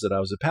 20 years that I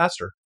was a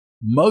pastor.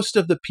 Most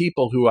of the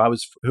people who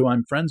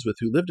I'm friends with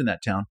who lived in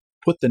that town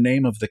put the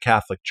name of the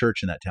Catholic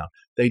Church in that town.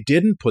 They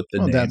didn't put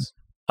the name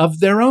of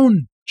their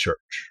own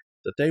church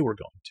that they were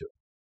going to.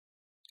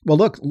 Well,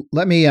 look,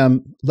 let me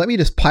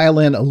just pile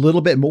in a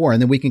little bit more,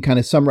 and then we can kind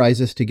of summarize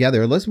this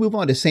together. Let's move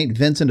on to St.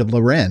 Vincent of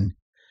Lorraine,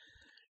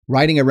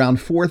 writing around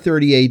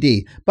 430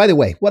 AD. By the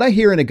way, what I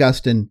hear in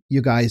Augustine,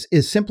 you guys,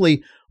 is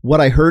simply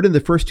what I heard in the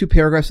first two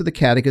paragraphs of the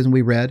Catechism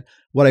we read,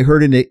 what I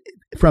heard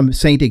from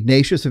St.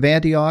 Ignatius of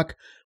Antioch,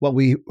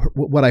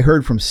 what I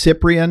heard from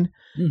Cyprian.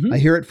 I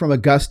hear it from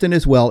Augustine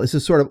as well. It's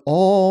just sort of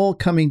all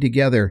coming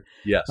together.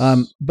 Yes.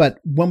 But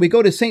when we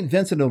go to St.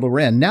 Vincent of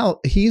Lorraine, now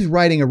he's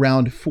writing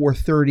around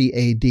 430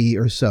 AD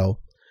or so,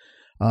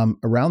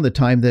 around the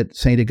time that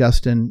St.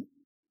 Augustine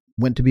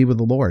went to be with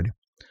the Lord.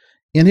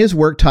 In his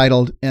work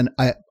titled, and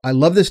I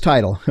love this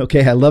title,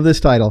 okay, I love this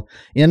title.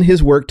 In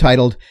his work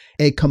titled,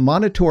 A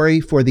Commonatory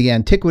for the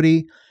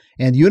Antiquity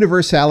and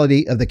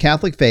Universality of the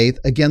Catholic Faith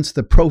Against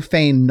the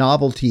Profane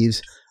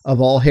Novelties of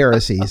All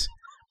Heresies.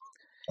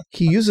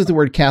 He uses the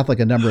word Catholic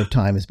a number of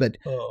times, but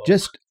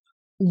just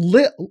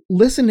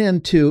listen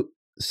into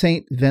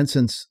St.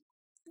 Vincent's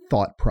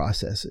thought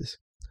processes.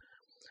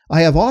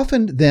 I have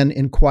often then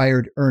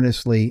inquired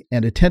earnestly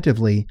and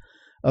attentively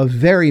of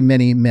very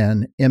many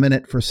men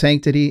eminent for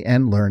sanctity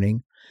and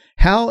learning,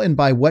 how and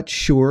by what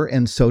sure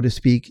and, so to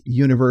speak,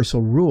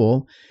 universal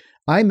rule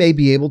I may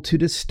be able to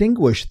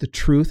distinguish the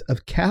truth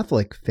of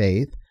Catholic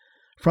faith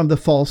from the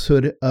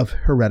falsehood of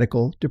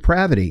heretical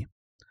depravity.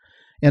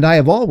 And I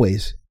have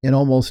always, in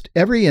almost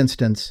every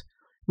instance,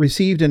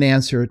 received an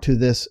answer to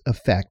this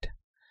effect,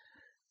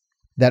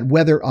 that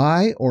whether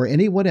I or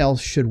anyone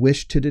else should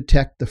wish to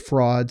detect the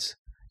frauds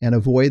and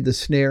avoid the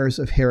snares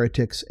of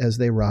heretics as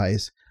they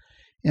rise,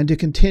 and to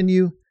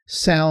continue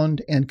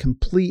sound and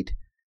complete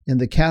in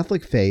the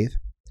Catholic faith,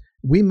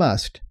 we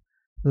must,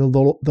 the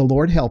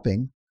Lord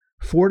helping,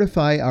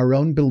 fortify our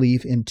own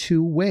belief in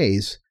two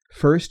ways.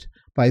 First,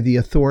 by the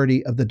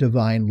authority of the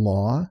divine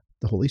law,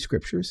 the Holy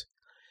Scriptures,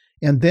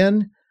 and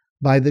then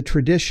by the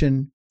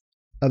tradition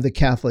of the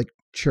Catholic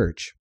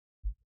Church.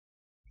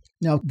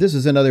 Now, this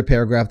is another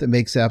paragraph that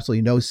makes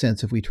absolutely no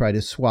sense if we try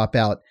to swap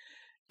out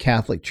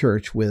Catholic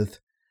Church with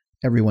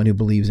everyone who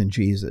believes in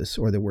Jesus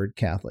or the word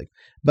Catholic.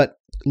 But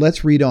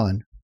let's read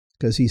on,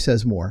 because he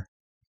says more.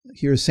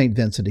 Here's St.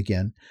 Vincent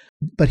again.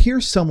 But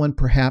here someone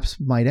perhaps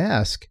might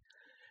ask,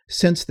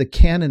 since the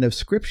canon of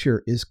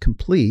Scripture is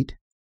complete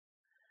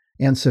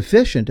and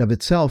sufficient of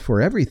itself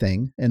for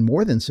everything, and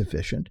more than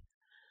sufficient,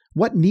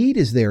 what need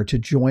is there to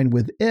join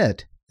with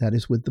it, that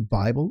is, with the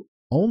Bible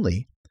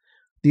only,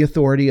 the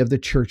authority of the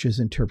Church's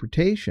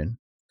interpretation?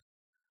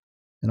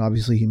 And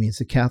obviously he means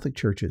the Catholic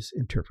Church's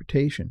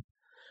interpretation.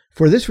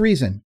 For this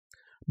reason,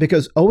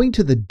 because owing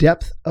to the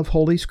depth of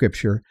Holy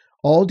Scripture,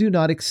 all do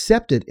not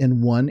accept it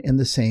in one and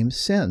the same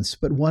sense,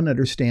 but one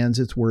understands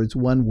its words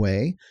one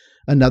way,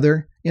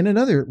 another in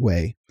another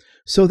way,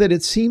 so that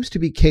it seems to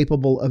be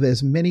capable of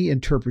as many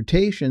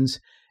interpretations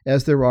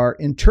as there are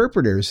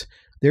interpreters.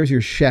 There's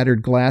your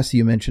shattered glass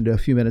you mentioned a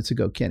few minutes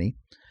ago, Kenny.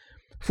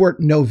 For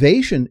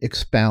Novatian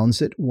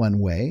expounds it one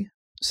way,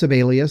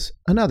 Sabellius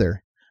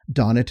another,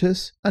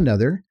 Donatus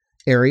another,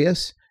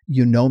 Arius,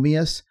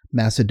 Eunomius,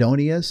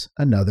 Macedonius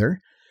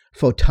another,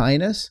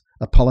 Photinus,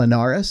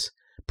 Apollinaris,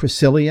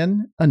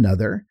 Priscillian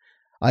another,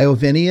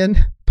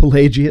 Iovinian,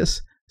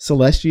 Pelagius,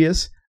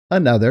 Celestius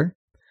another,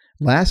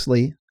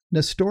 lastly,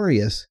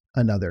 Nestorius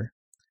another.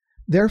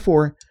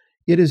 Therefore,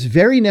 it is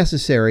very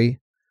necessary,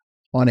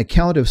 on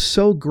account of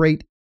so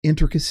great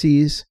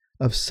intricacies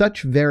of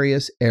such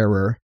various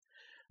error,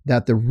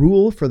 that the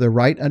rule for the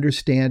right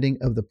understanding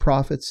of the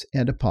prophets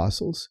and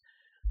apostles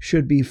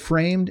should be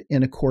framed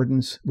in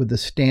accordance with the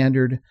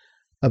standard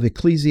of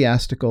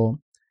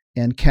ecclesiastical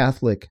and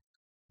Catholic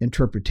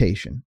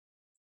interpretation.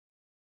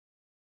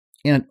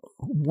 And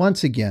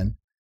once again,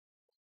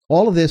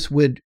 all of this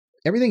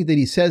everything that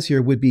he says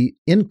here would be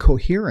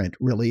incoherent,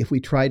 really, if we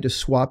tried to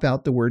swap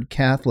out the word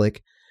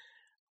Catholic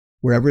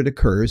wherever it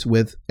occurs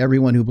with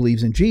everyone who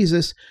believes in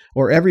Jesus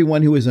or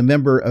everyone who is a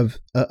member of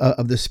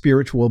the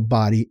spiritual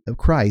body of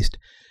Christ.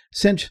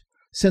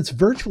 Since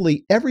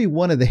virtually every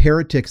one of the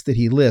heretics that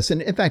he lists,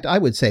 and in fact, I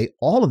would say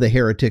all of the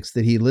heretics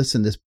that he lists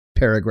in this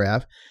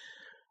paragraph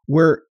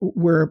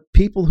were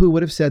people who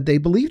would have said they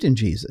believed in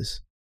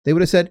Jesus. They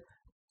would have said,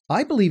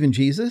 I believe in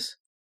Jesus.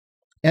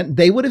 And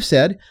they would have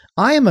said,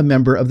 I am a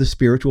member of the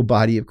spiritual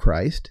body of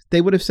Christ.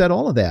 They would have said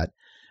all of that.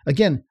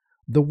 Again,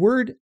 the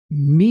word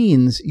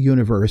means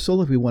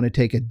universal. If we want to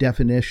take a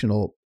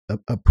definitional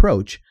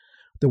approach,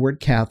 the word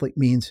Catholic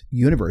means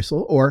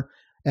universal or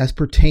as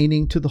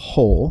pertaining to the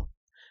whole.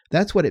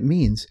 That's what it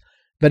means.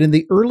 But in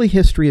the early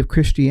history of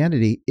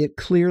Christianity, it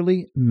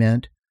clearly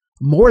meant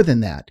more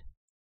than that.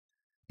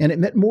 And it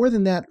meant more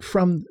than that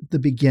from the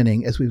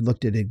beginning, as we've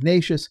looked at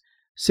Ignatius,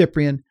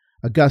 Cyprian,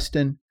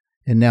 Augustine,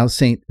 and now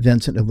St.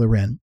 Vincent of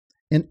Lorraine.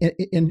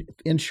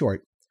 In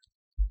short,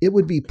 it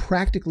would be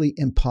practically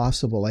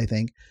impossible, I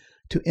think,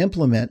 to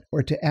implement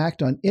or to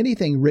act on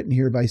anything written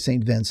here by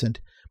St. Vincent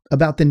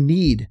about the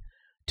need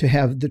to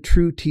have the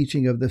true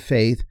teaching of the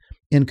faith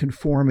in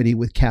conformity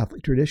with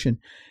Catholic tradition.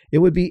 It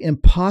would be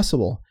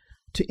impossible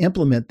to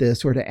implement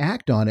this or to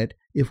act on it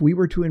if we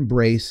were to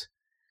embrace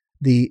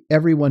the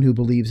everyone who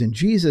believes in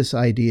Jesus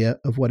idea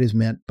of what is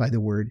meant by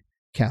the word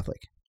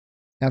Catholic.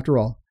 After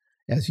all,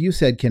 as you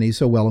said, Kenny,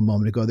 so well a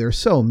moment ago, there are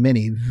so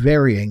many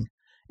varying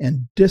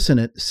and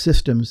dissonant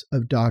systems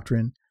of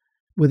doctrine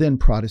within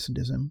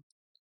Protestantism.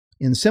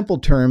 In simple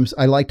terms,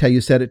 I liked how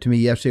you said it to me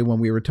yesterday when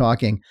we were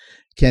talking,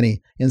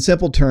 Kenny. In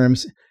simple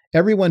terms,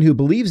 everyone who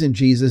believes in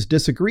Jesus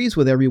disagrees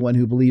with everyone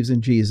who believes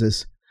in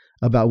Jesus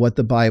about what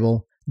the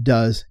Bible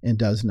does and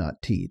does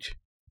not teach.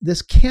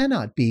 This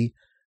cannot be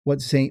what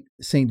Saint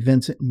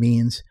Vincent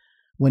means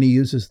when he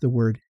uses the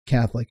word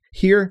Catholic.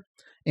 Here,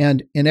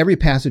 and in every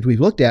passage we've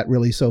looked at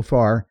really so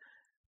far,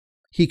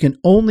 he can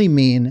only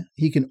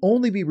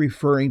be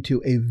referring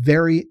to a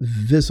very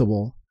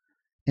visible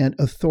and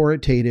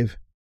authoritative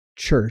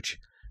church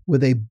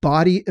with a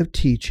body of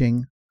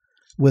teaching,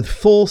 with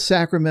full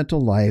sacramental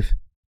life,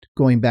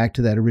 going back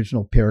to that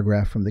original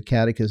paragraph from the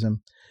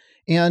Catechism,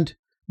 and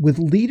with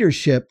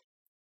leadership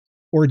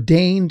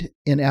ordained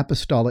in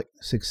apostolic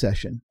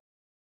succession.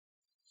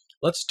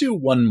 Let's do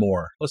one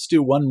more.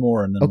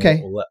 And then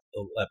okay. we'll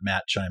let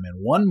Matt chime in.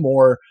 One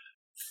more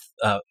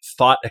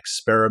thought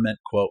experiment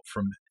quote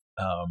from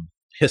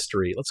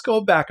history. Let's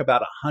go back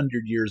about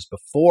 100 years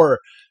before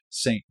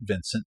St.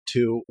 Vincent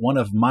to one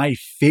of my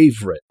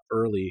favorite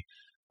early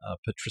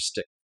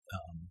patristic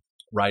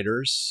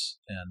writers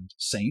and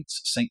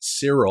saints, St.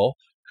 Cyril,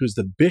 who's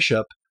the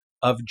bishop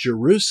of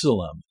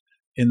Jerusalem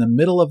in the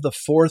middle of the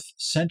 4th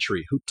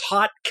century, who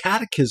taught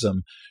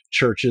catechism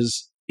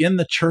churches in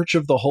the Church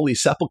of the Holy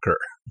Sepulchre.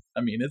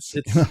 I mean, it's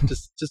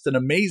just an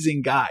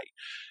amazing guy.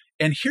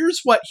 And here's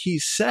what he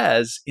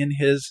says in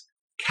his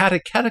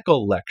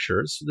catechetical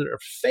lectures that are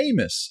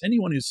famous.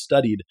 Anyone who's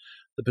studied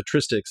the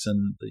patristics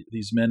and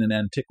these men in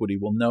antiquity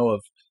will know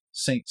of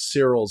St.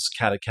 Cyril's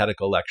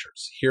catechetical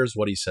lectures. Here's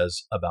what he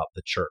says about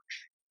the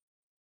church.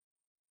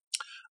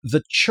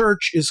 The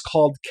church is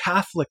called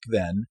Catholic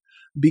then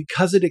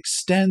because it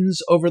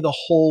extends over the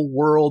whole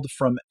world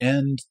from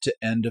end to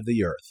end of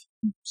the earth.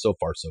 So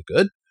far, so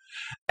good.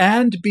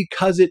 And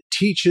because it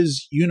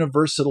teaches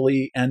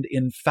universally and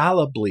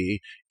infallibly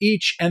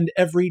each and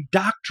every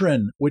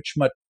doctrine which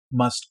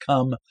must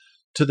come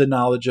to the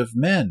knowledge of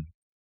men.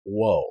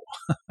 Whoa.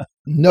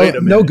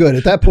 No good.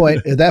 At that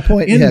point,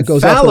 yeah, it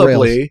goes off the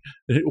rails.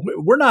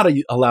 We're not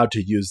allowed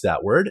to use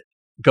that word.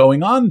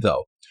 Going on,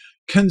 though.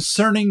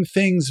 Concerning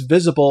things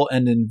visible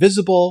and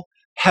invisible,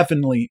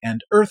 heavenly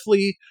and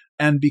earthly,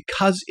 and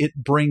because it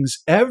brings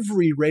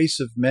every race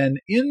of men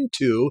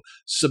into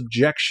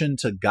subjection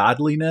to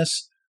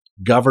godliness,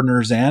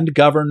 governors and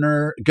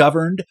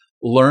governed,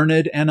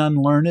 learned and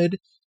unlearned,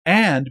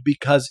 and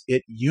because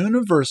it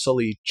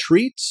universally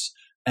treats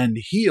and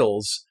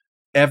heals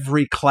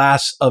every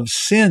class of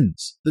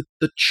sins.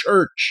 The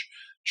church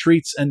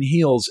treats and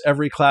heals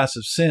every class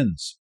of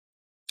sins,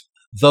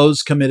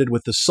 those committed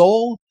with the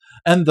soul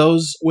and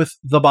those with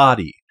the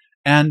body,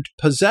 and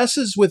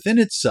possesses within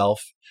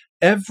itself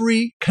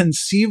every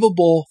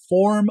conceivable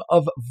form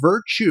of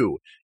virtue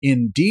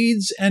in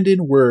deeds and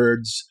in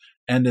words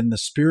and in the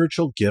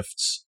spiritual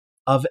gifts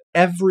of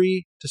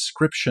every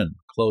description,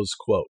 close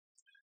quote.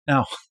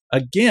 Now,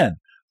 again,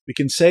 we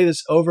can say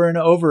this over and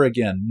over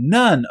again.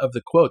 None of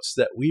the quotes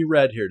that we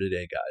read here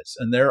today, guys,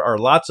 and there are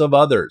lots of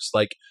others,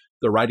 like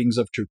the writings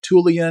of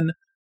Tertullian.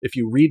 If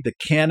you read the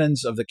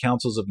canons of the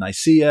councils of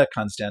Nicaea,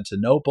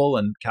 Constantinople,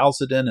 and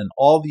Chalcedon, and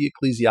all the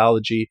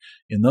ecclesiology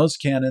in those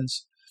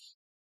canons,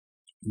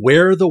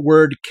 where the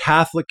word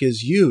Catholic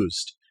is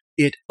used,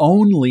 it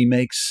only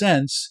makes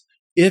sense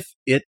if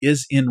it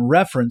is in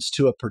reference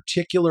to a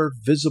particular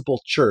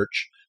visible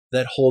church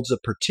that holds a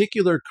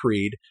particular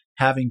creed,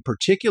 having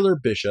particular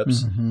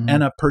bishops,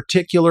 and a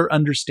particular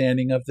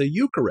understanding of the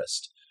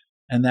Eucharist.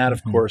 And that,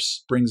 of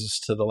course, brings us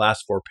to the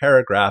last 4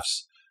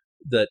 paragraphs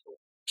that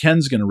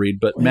Ken's going to read.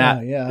 But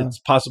Matt, it's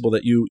possible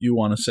that you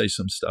want to say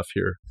some stuff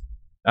here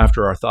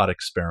after our thought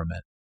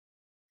experiment.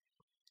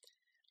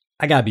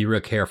 I got to be real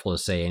careful to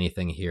say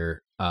anything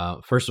here.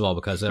 First of all,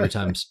 because every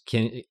time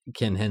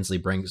Ken Hensley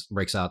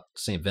breaks out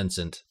St.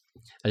 Vincent,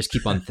 I just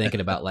keep on thinking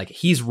about, like,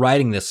 he's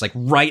writing this like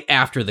right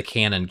after the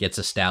canon gets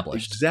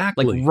established.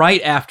 Exactly. Like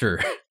right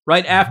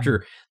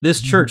after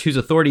this church whose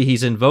authority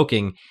he's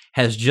invoking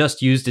has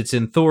just used its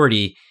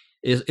authority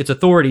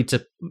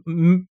to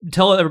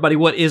tell everybody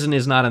what is and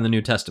is not in the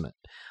New Testament.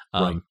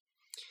 Right.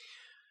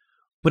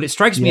 But it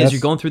strikes me as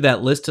you're going through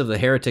that list of the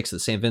heretics that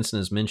St. Vincent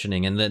is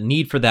mentioning and the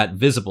need for that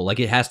visible, like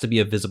it has to be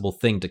a visible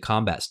thing to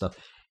combat stuff.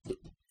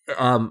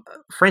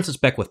 Francis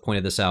Beckwith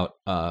pointed this out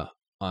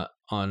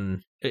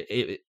on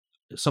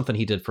something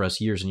he did for us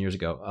years and years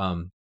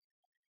ago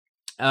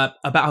about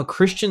how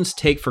Christians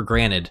take for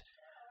granted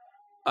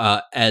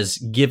as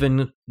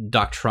given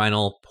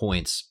doctrinal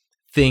points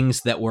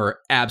things that were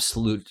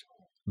absolute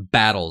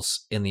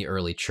battles in the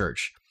early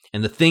church.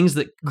 And the things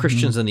that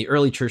Christians in the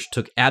early church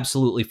took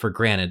absolutely for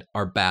granted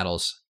are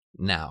battles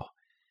now.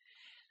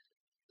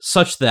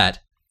 Such that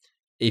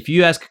if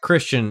you ask a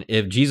Christian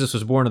if Jesus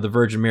was born of the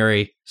Virgin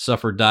Mary,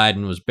 suffered, died,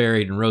 and was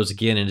buried, and rose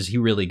again, and is he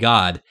really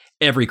God,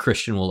 every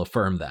Christian will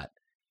affirm that.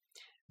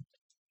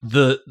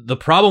 The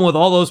problem with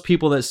all those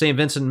people that St.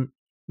 Vincent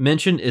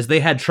mentioned is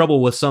they had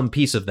trouble with some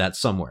piece of that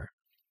somewhere.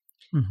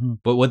 Mhm.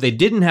 But what they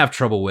didn't have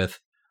trouble with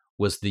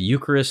was the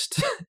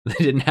Eucharist.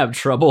 They didn't have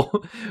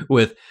trouble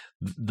with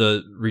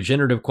the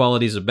regenerative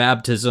qualities of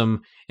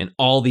baptism and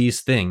all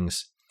these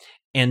things.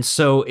 And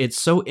so it's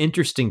so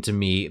interesting to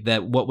me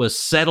that what was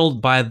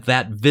settled by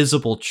that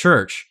visible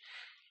church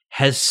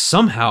has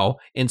somehow,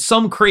 in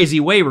some crazy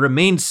way,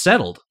 remained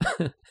settled,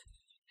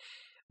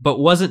 but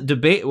wasn't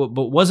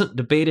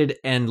debated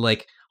and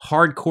like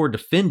hardcore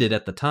defended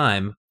at the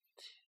time,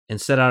 and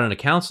set out in a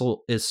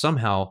council, is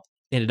somehow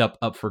ended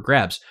up for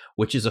grabs,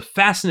 which is a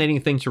fascinating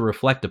thing to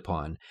reflect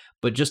upon.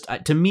 But just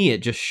to me,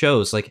 it just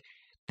shows like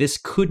this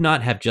could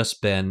not have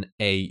just been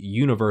a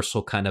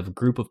universal kind of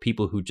group of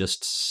people who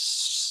just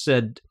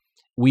said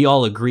we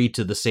all agree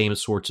to the same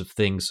sorts of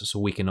things, so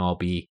we can all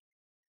be,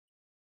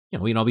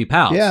 we can all be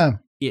pals. Yeah.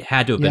 It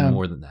had to have been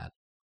more than that.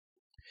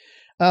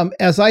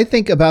 As I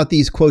think about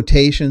these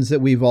quotations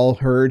that we've all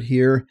heard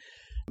here,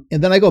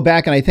 and then I go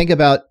back and I think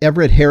about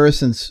Everett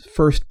Harrison's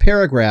first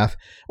paragraph,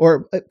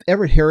 or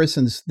Everett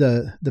Harrison's,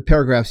 the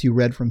paragraphs you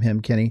read from him,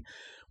 Kenny,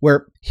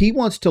 where he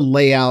wants to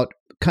lay out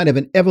kind of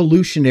an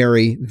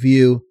evolutionary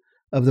view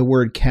of the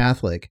word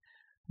Catholic,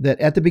 that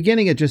at the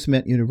beginning it just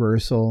meant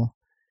universal,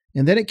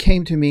 and then it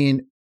came to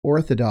mean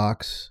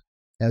orthodox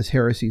as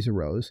heresies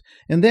arose,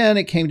 and then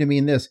it came to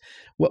mean this.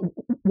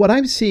 What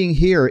I'm seeing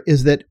here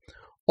is that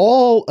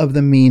all of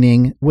the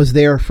meaning was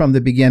there from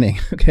the beginning,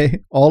 okay?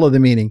 All of the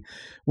meaning.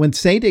 When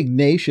St.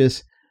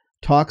 Ignatius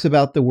talks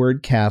about the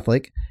word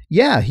Catholic,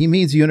 yeah, he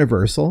means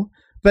universal,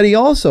 but he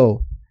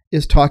also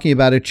is talking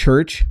about a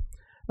church,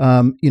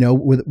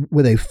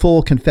 with a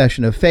full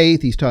confession of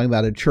faith. He's talking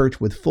about a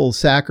church with full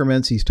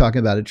sacraments. He's talking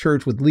about a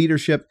church with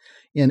leadership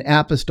in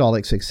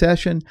apostolic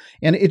succession.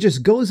 And it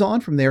just goes on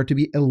from there to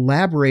be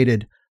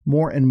elaborated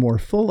more and more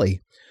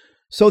fully.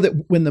 So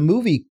that when the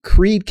movie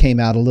Creed came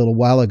out a little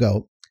while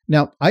ago,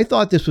 now I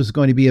thought this was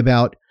going to be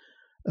about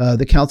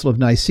the Council of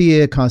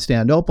Nicaea,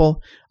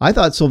 Constantinople. I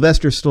thought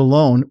Sylvester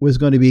Stallone was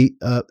going to be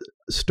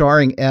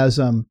starring as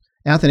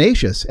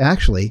Athanasius,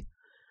 actually.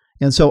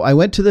 And so I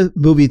went to the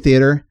movie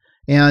theater,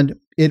 and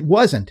it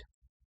wasn't.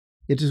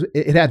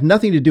 It had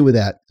nothing to do with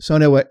that. So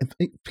no,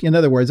 in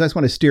other words, I just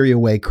want to steer you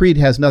away. Creed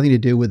has nothing to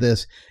do with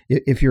this.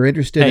 If you're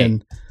interested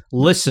in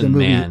listen, the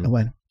movie,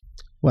 man,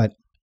 what?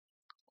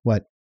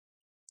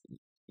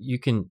 You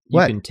can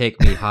take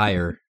me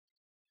higher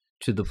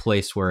to the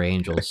place where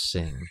angels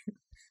sing.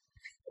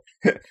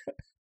 You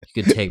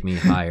could take me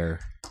higher.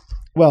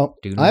 Well,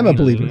 I'm a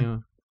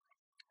believer.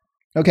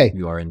 Okay,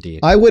 you are indeed.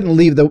 I wouldn't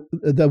leave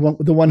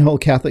the one whole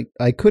Catholic.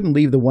 I couldn't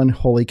leave the one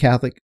holy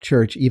Catholic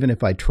Church even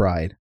if I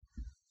tried.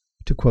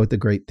 To quote the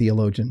great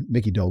theologian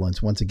Mickey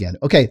Dolenz once again.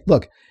 Okay,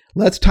 look,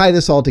 let's tie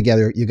this all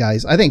together, you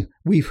guys. I think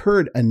we've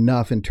heard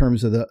enough in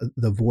terms of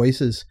the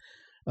voices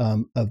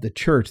of the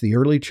church, the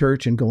early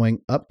church, and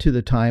going up to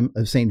the time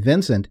of St.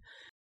 Vincent.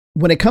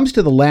 When it comes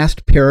to the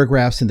last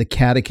paragraphs in the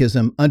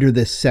Catechism under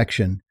this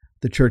section,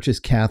 the Church is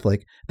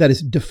Catholic, that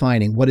is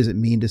defining what does it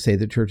mean to say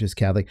the Church is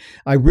Catholic.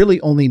 I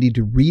really only need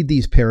to read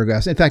these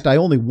paragraphs. In fact, I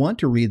only want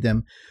to read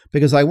them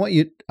because I want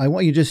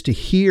you just to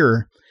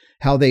hear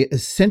how they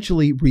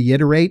essentially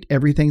reiterate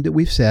everything that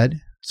we've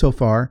said so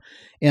far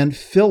and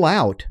fill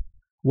out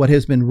what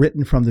has been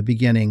written from the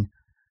beginning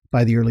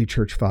by the early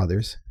church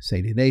fathers,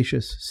 St.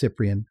 Ignatius,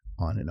 Cyprian,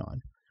 on and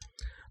on.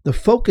 The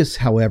focus,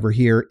 however,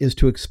 here is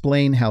to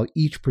explain how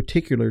each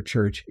particular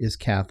church is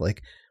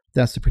Catholic.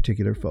 That's the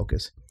particular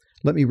focus.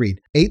 Let me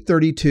read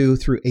 832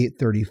 through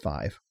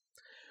 835.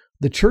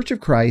 The Church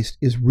of Christ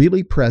is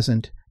really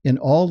present in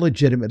all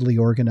legitimately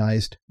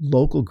organized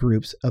local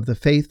groups of the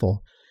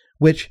faithful,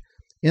 which,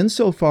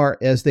 insofar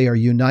as they are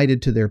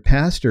united to their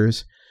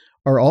pastors,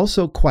 are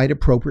also quite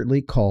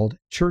appropriately called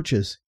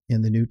churches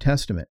in the New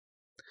Testament.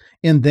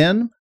 In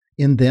them,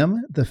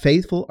 the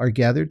faithful are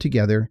gathered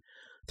together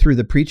through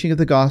the preaching of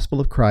the gospel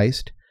of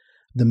Christ.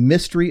 The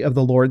mystery of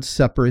the Lord's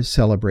Supper is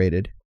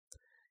celebrated.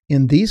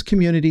 In these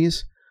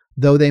communities,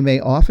 though they may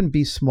often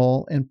be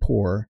small and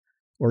poor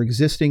or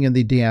existing in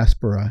the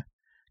diaspora,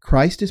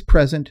 Christ is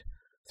present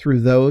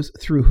through those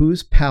through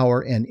whose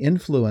power and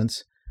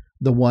influence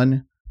the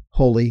one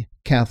holy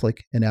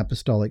Catholic and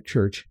Apostolic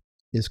Church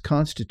is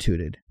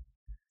constituted.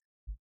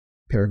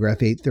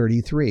 Paragraph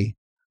 833.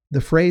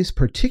 The phrase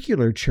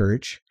particular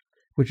church,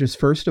 which is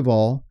first of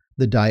all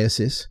the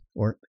diocese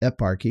or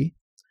eparchy,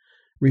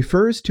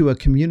 refers to a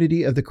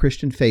community of the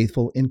Christian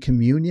faithful in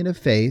communion of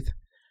faith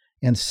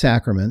and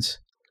sacraments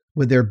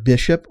with their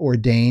bishop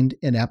ordained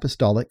in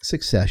apostolic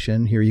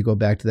succession. Here you go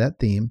back to that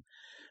theme.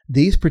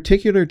 These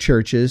particular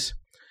churches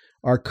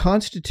are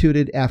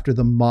constituted after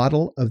the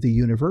model of the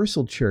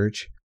universal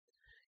church.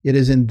 It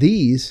is in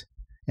these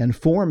and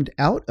formed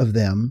out of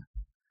them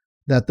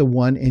that the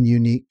one and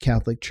unique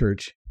Catholic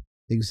Church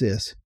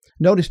exists.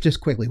 Notice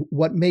just quickly,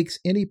 what makes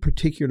any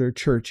particular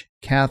church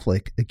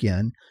Catholic,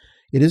 again,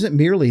 it isn't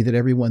merely that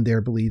everyone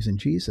there believes in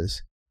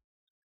Jesus.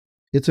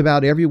 It's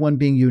about everyone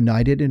being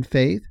united in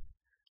faith,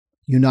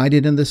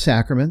 united in the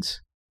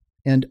sacraments,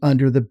 and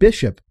under the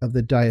bishop of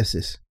the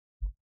diocese.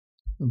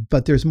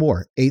 But there's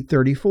more.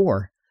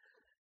 834.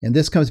 And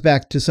this comes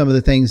back to some of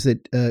the things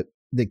that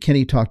that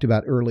Kenny talked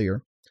about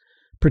earlier.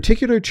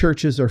 Particular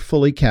churches are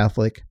fully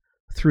Catholic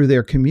through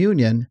their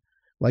communion.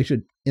 Well, I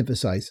should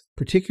emphasize,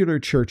 particular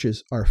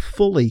churches are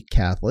fully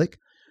Catholic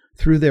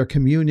through their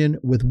communion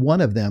with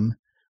one of them,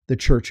 the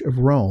Church of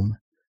Rome,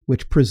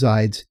 which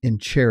presides in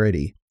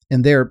charity.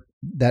 And there,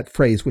 that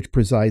phrase, which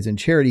presides in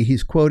charity,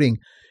 he's quoting,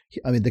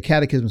 the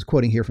Catechism is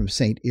quoting here from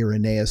St.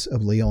 Irenaeus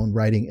of Lyon,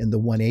 writing in the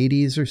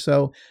 180s or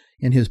so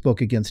in his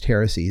book Against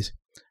Heresies.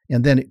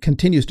 And then it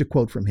continues to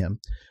quote from him.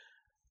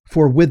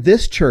 For with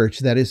this church,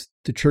 that is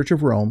the Church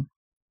of Rome,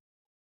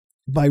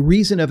 by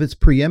reason of its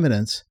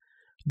preeminence,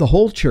 the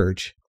whole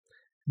church,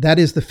 that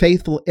is the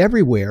faithful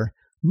everywhere,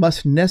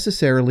 must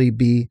necessarily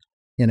be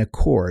in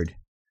accord.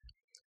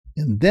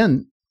 And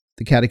then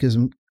the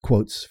Catechism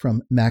quotes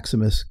from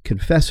Maximus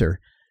Confessor,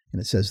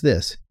 and it says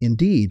this,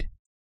 indeed,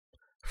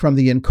 from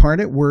the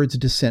incarnate Word's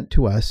descent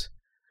to us,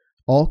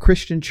 all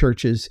Christian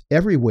churches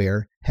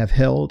everywhere have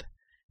held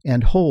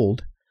and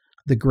hold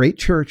the great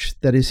church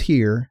that is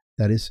here,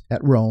 that is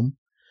at Rome,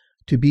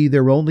 to be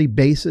their only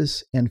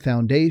basis and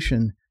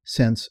foundation,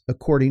 since,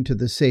 according to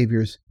the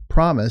Savior's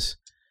promise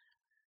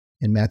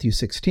in Matthew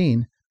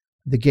 16,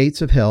 the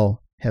gates of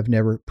hell have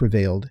never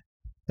prevailed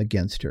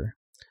against her.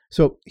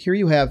 So here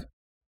you have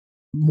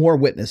more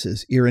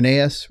witnesses.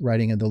 Irenaeus,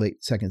 writing in the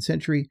late 2nd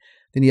century.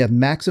 Then you have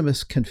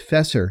Maximus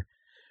Confessor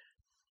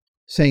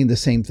saying the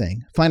same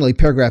thing. Finally,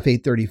 paragraph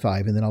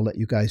 835, and then I'll let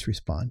you guys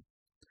respond.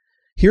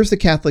 Here's the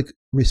Catholic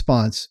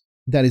response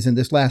that is in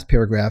this last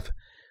paragraph.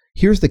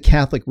 Here's the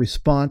Catholic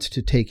response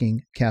to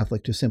taking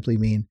Catholic to simply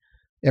mean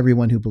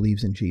everyone who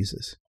believes in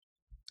Jesus.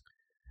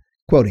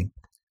 Quoting,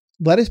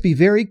 let us be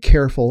very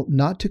careful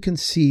not to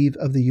conceive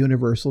of the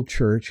universal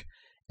church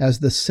as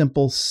the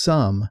simple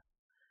sum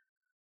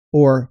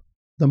or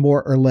the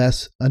more or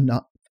less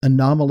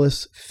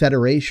anomalous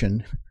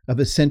federation of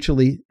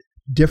essentially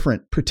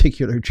different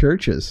particular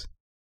churches.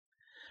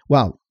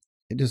 Wow,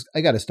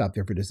 I got to stop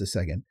there for just a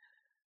second.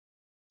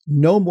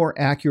 No more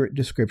accurate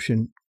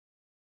description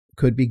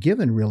could be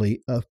given,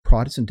 really, of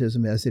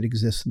Protestantism as it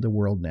exists in the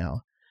world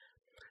now.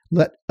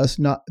 Let us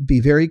not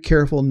be very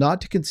careful not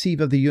to conceive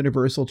of the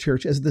universal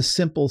church as the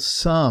simple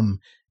sum,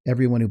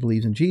 everyone who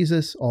believes in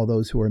Jesus, all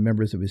those who are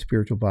members of his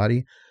spiritual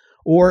body,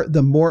 or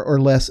the more or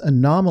less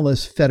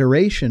anomalous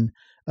federation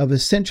of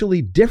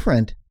essentially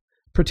different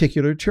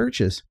particular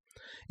churches.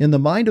 In the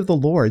mind of the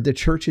Lord, the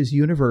church is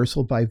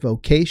universal by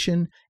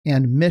vocation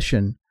and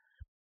mission.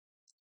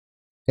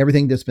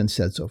 Everything that's been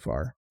said so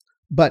far.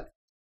 But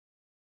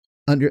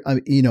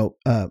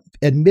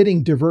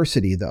admitting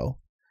diversity, though,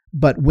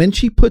 but when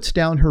she puts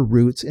down her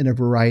roots in a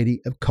variety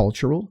of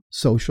cultural,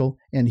 social,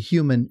 and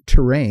human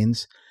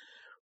terrains,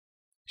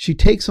 she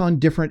takes on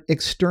different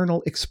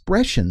external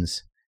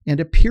expressions and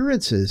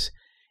appearances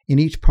in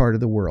each part of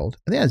the world.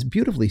 I think that's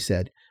beautifully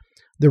said.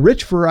 The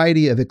rich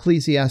variety of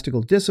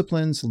ecclesiastical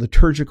disciplines,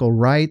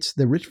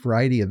 the rich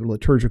variety of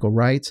liturgical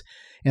rites,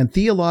 and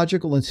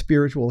theological and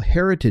spiritual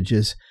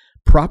heritages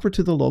proper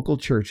to the local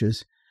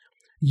churches,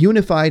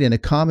 unified in a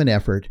common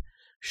effort,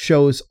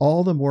 shows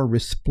all the more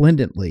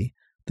resplendently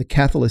the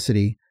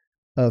Catholicity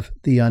of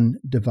the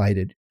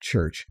undivided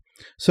church.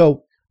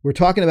 So we're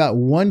talking about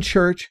one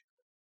church,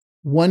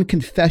 one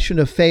confession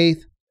of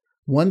faith,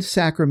 one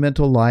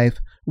sacramental life,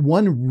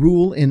 one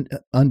rule in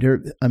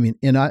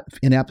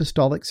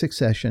apostolic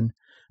succession.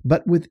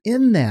 But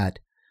within that,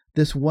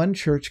 this one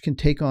church can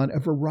take on a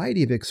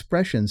variety of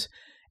expressions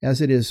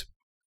as it is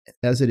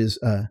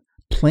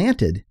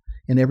planted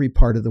in every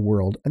part of the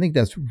world. I think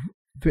that's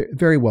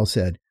very well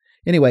said.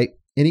 Anyway,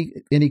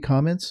 any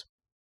comments?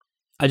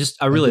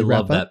 I really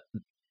love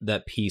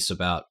that piece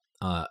about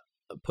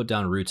put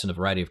down roots in a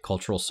variety of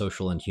cultural,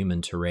 social, and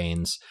human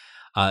terrains.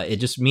 It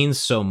just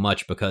means so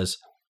much because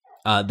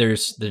there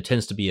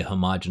tends to be a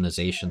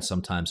homogenization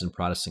sometimes in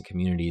Protestant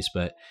communities,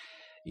 but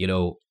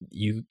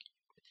you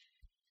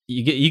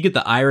get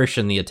the Irish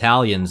and the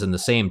Italians in the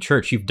same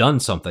church. You've done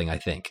something, I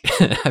think.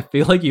 I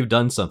feel like you've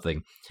done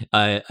something.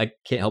 I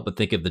can't help but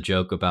think of the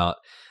joke about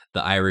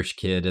the Irish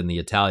kid and the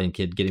Italian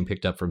kid getting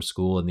picked up from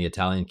school, and the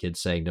Italian kid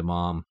saying to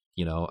mom,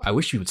 I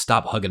wish you would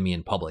stop hugging me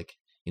in public.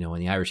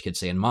 And the Irish kid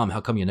saying, Mom,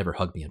 how come you never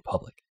hug me in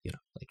public?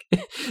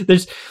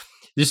 There's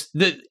just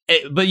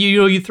but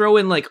you throw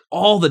in like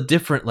all the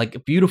different,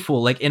 like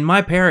beautiful, like in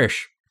my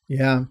parish,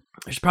 yeah,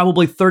 there's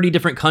probably 30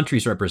 different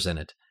countries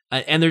represented,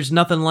 and there's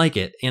nothing like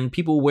it. And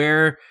people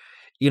wear,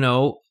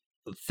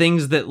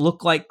 things that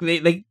look like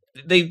they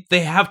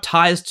have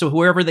ties to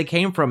wherever they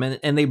came from,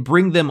 and they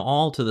bring them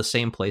all to the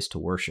same place to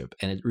worship.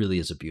 And it really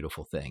is a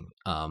beautiful thing.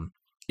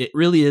 It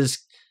really is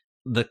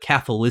the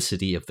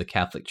Catholicity of the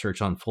Catholic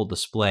Church on full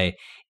display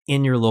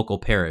in your local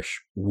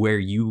parish where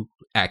you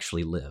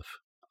actually live.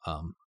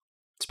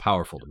 It's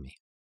powerful to me.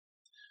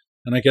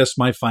 And I guess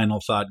my final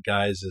thought,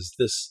 guys, is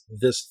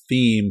this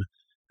theme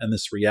and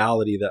this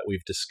reality that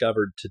we've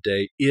discovered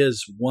today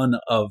is one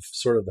of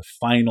sort of the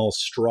final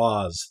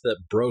straws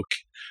that broke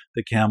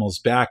the camel's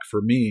back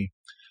for me,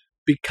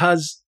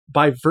 because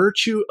by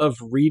virtue of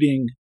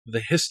reading the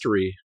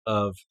history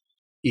of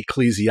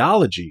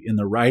ecclesiology in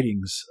the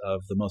writings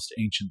of the most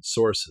ancient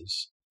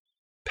sources,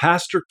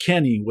 Pastor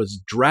Kenny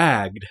was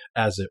dragged,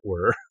 as it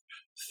were,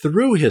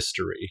 through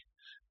history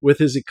with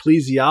his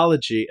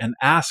ecclesiology and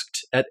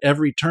asked at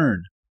every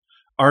turn,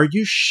 are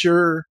you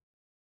sure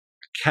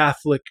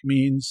Catholic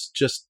means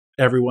just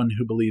everyone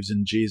who believes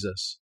in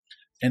Jesus?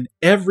 And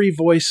every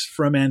voice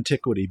from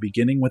antiquity,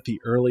 beginning with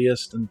the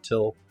earliest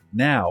until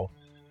now,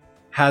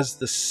 has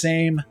the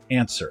same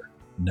answer.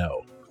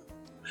 No,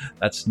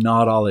 that's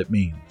not all it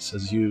means.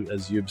 As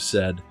you've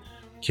said,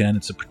 Ken,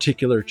 it's a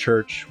particular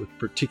church with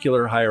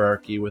particular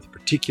hierarchy, with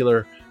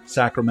particular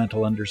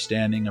sacramental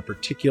understanding, a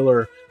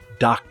particular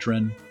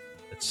doctrine,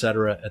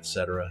 etc.,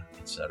 etc.,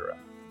 etc.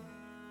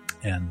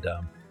 And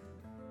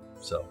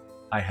so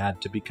I had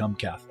to become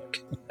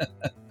Catholic.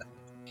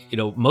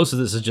 Most of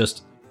this is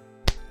just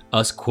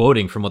us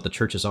quoting from what the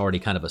church has already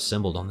kind of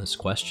assembled on this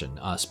question.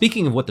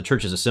 Speaking of what the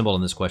church has assembled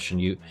on this question,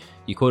 you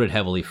quoted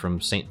heavily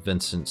from St.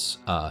 Vincent's.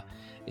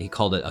 He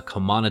called it a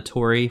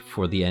commonatory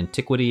for the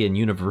antiquity and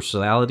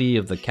universality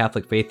of the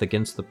Catholic faith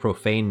against the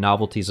profane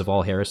novelties of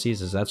all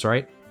heresies. Is that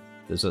right?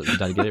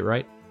 Did I get it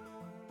right?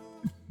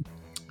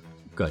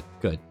 Good.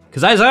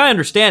 Because as I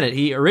understand it,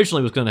 he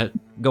originally was going to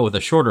go with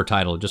a shorter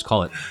title, just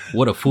call it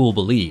 "What a Fool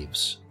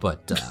Believes,"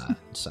 but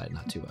decided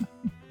not to go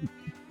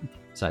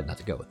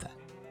with that.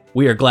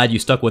 We are glad you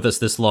stuck with us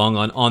this long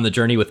on the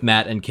journey with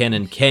Matt and Ken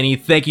and Kenny.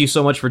 Thank you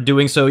so much for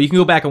doing so. You can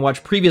go back and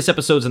watch previous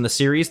episodes in the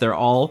series. They're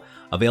all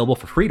available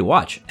for free to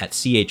watch at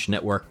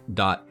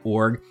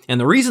chnetwork.org. And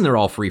the reason they're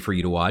all free for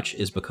you to watch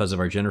is because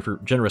of our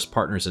generous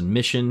partners in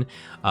mission,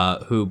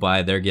 who,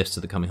 by their gifts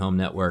to the Coming Home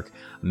Network,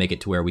 make it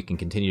to where we can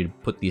continue to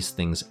put these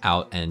things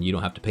out and you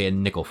don't have to pay a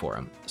nickel for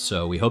them.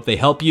 So we hope they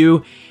help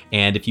you.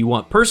 And if you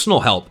want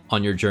personal help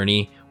on your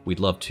journey, we'd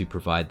love to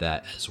provide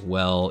that as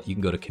well. You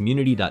can go to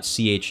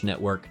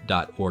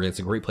community.chnetwork.org. It's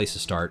a great place to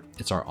start.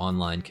 It's our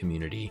online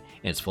community,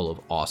 and it's full of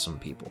awesome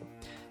people.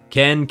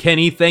 Ken,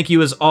 Kenny, thank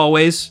you as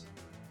always.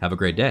 Have a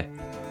great day.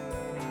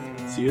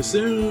 See you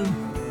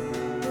soon.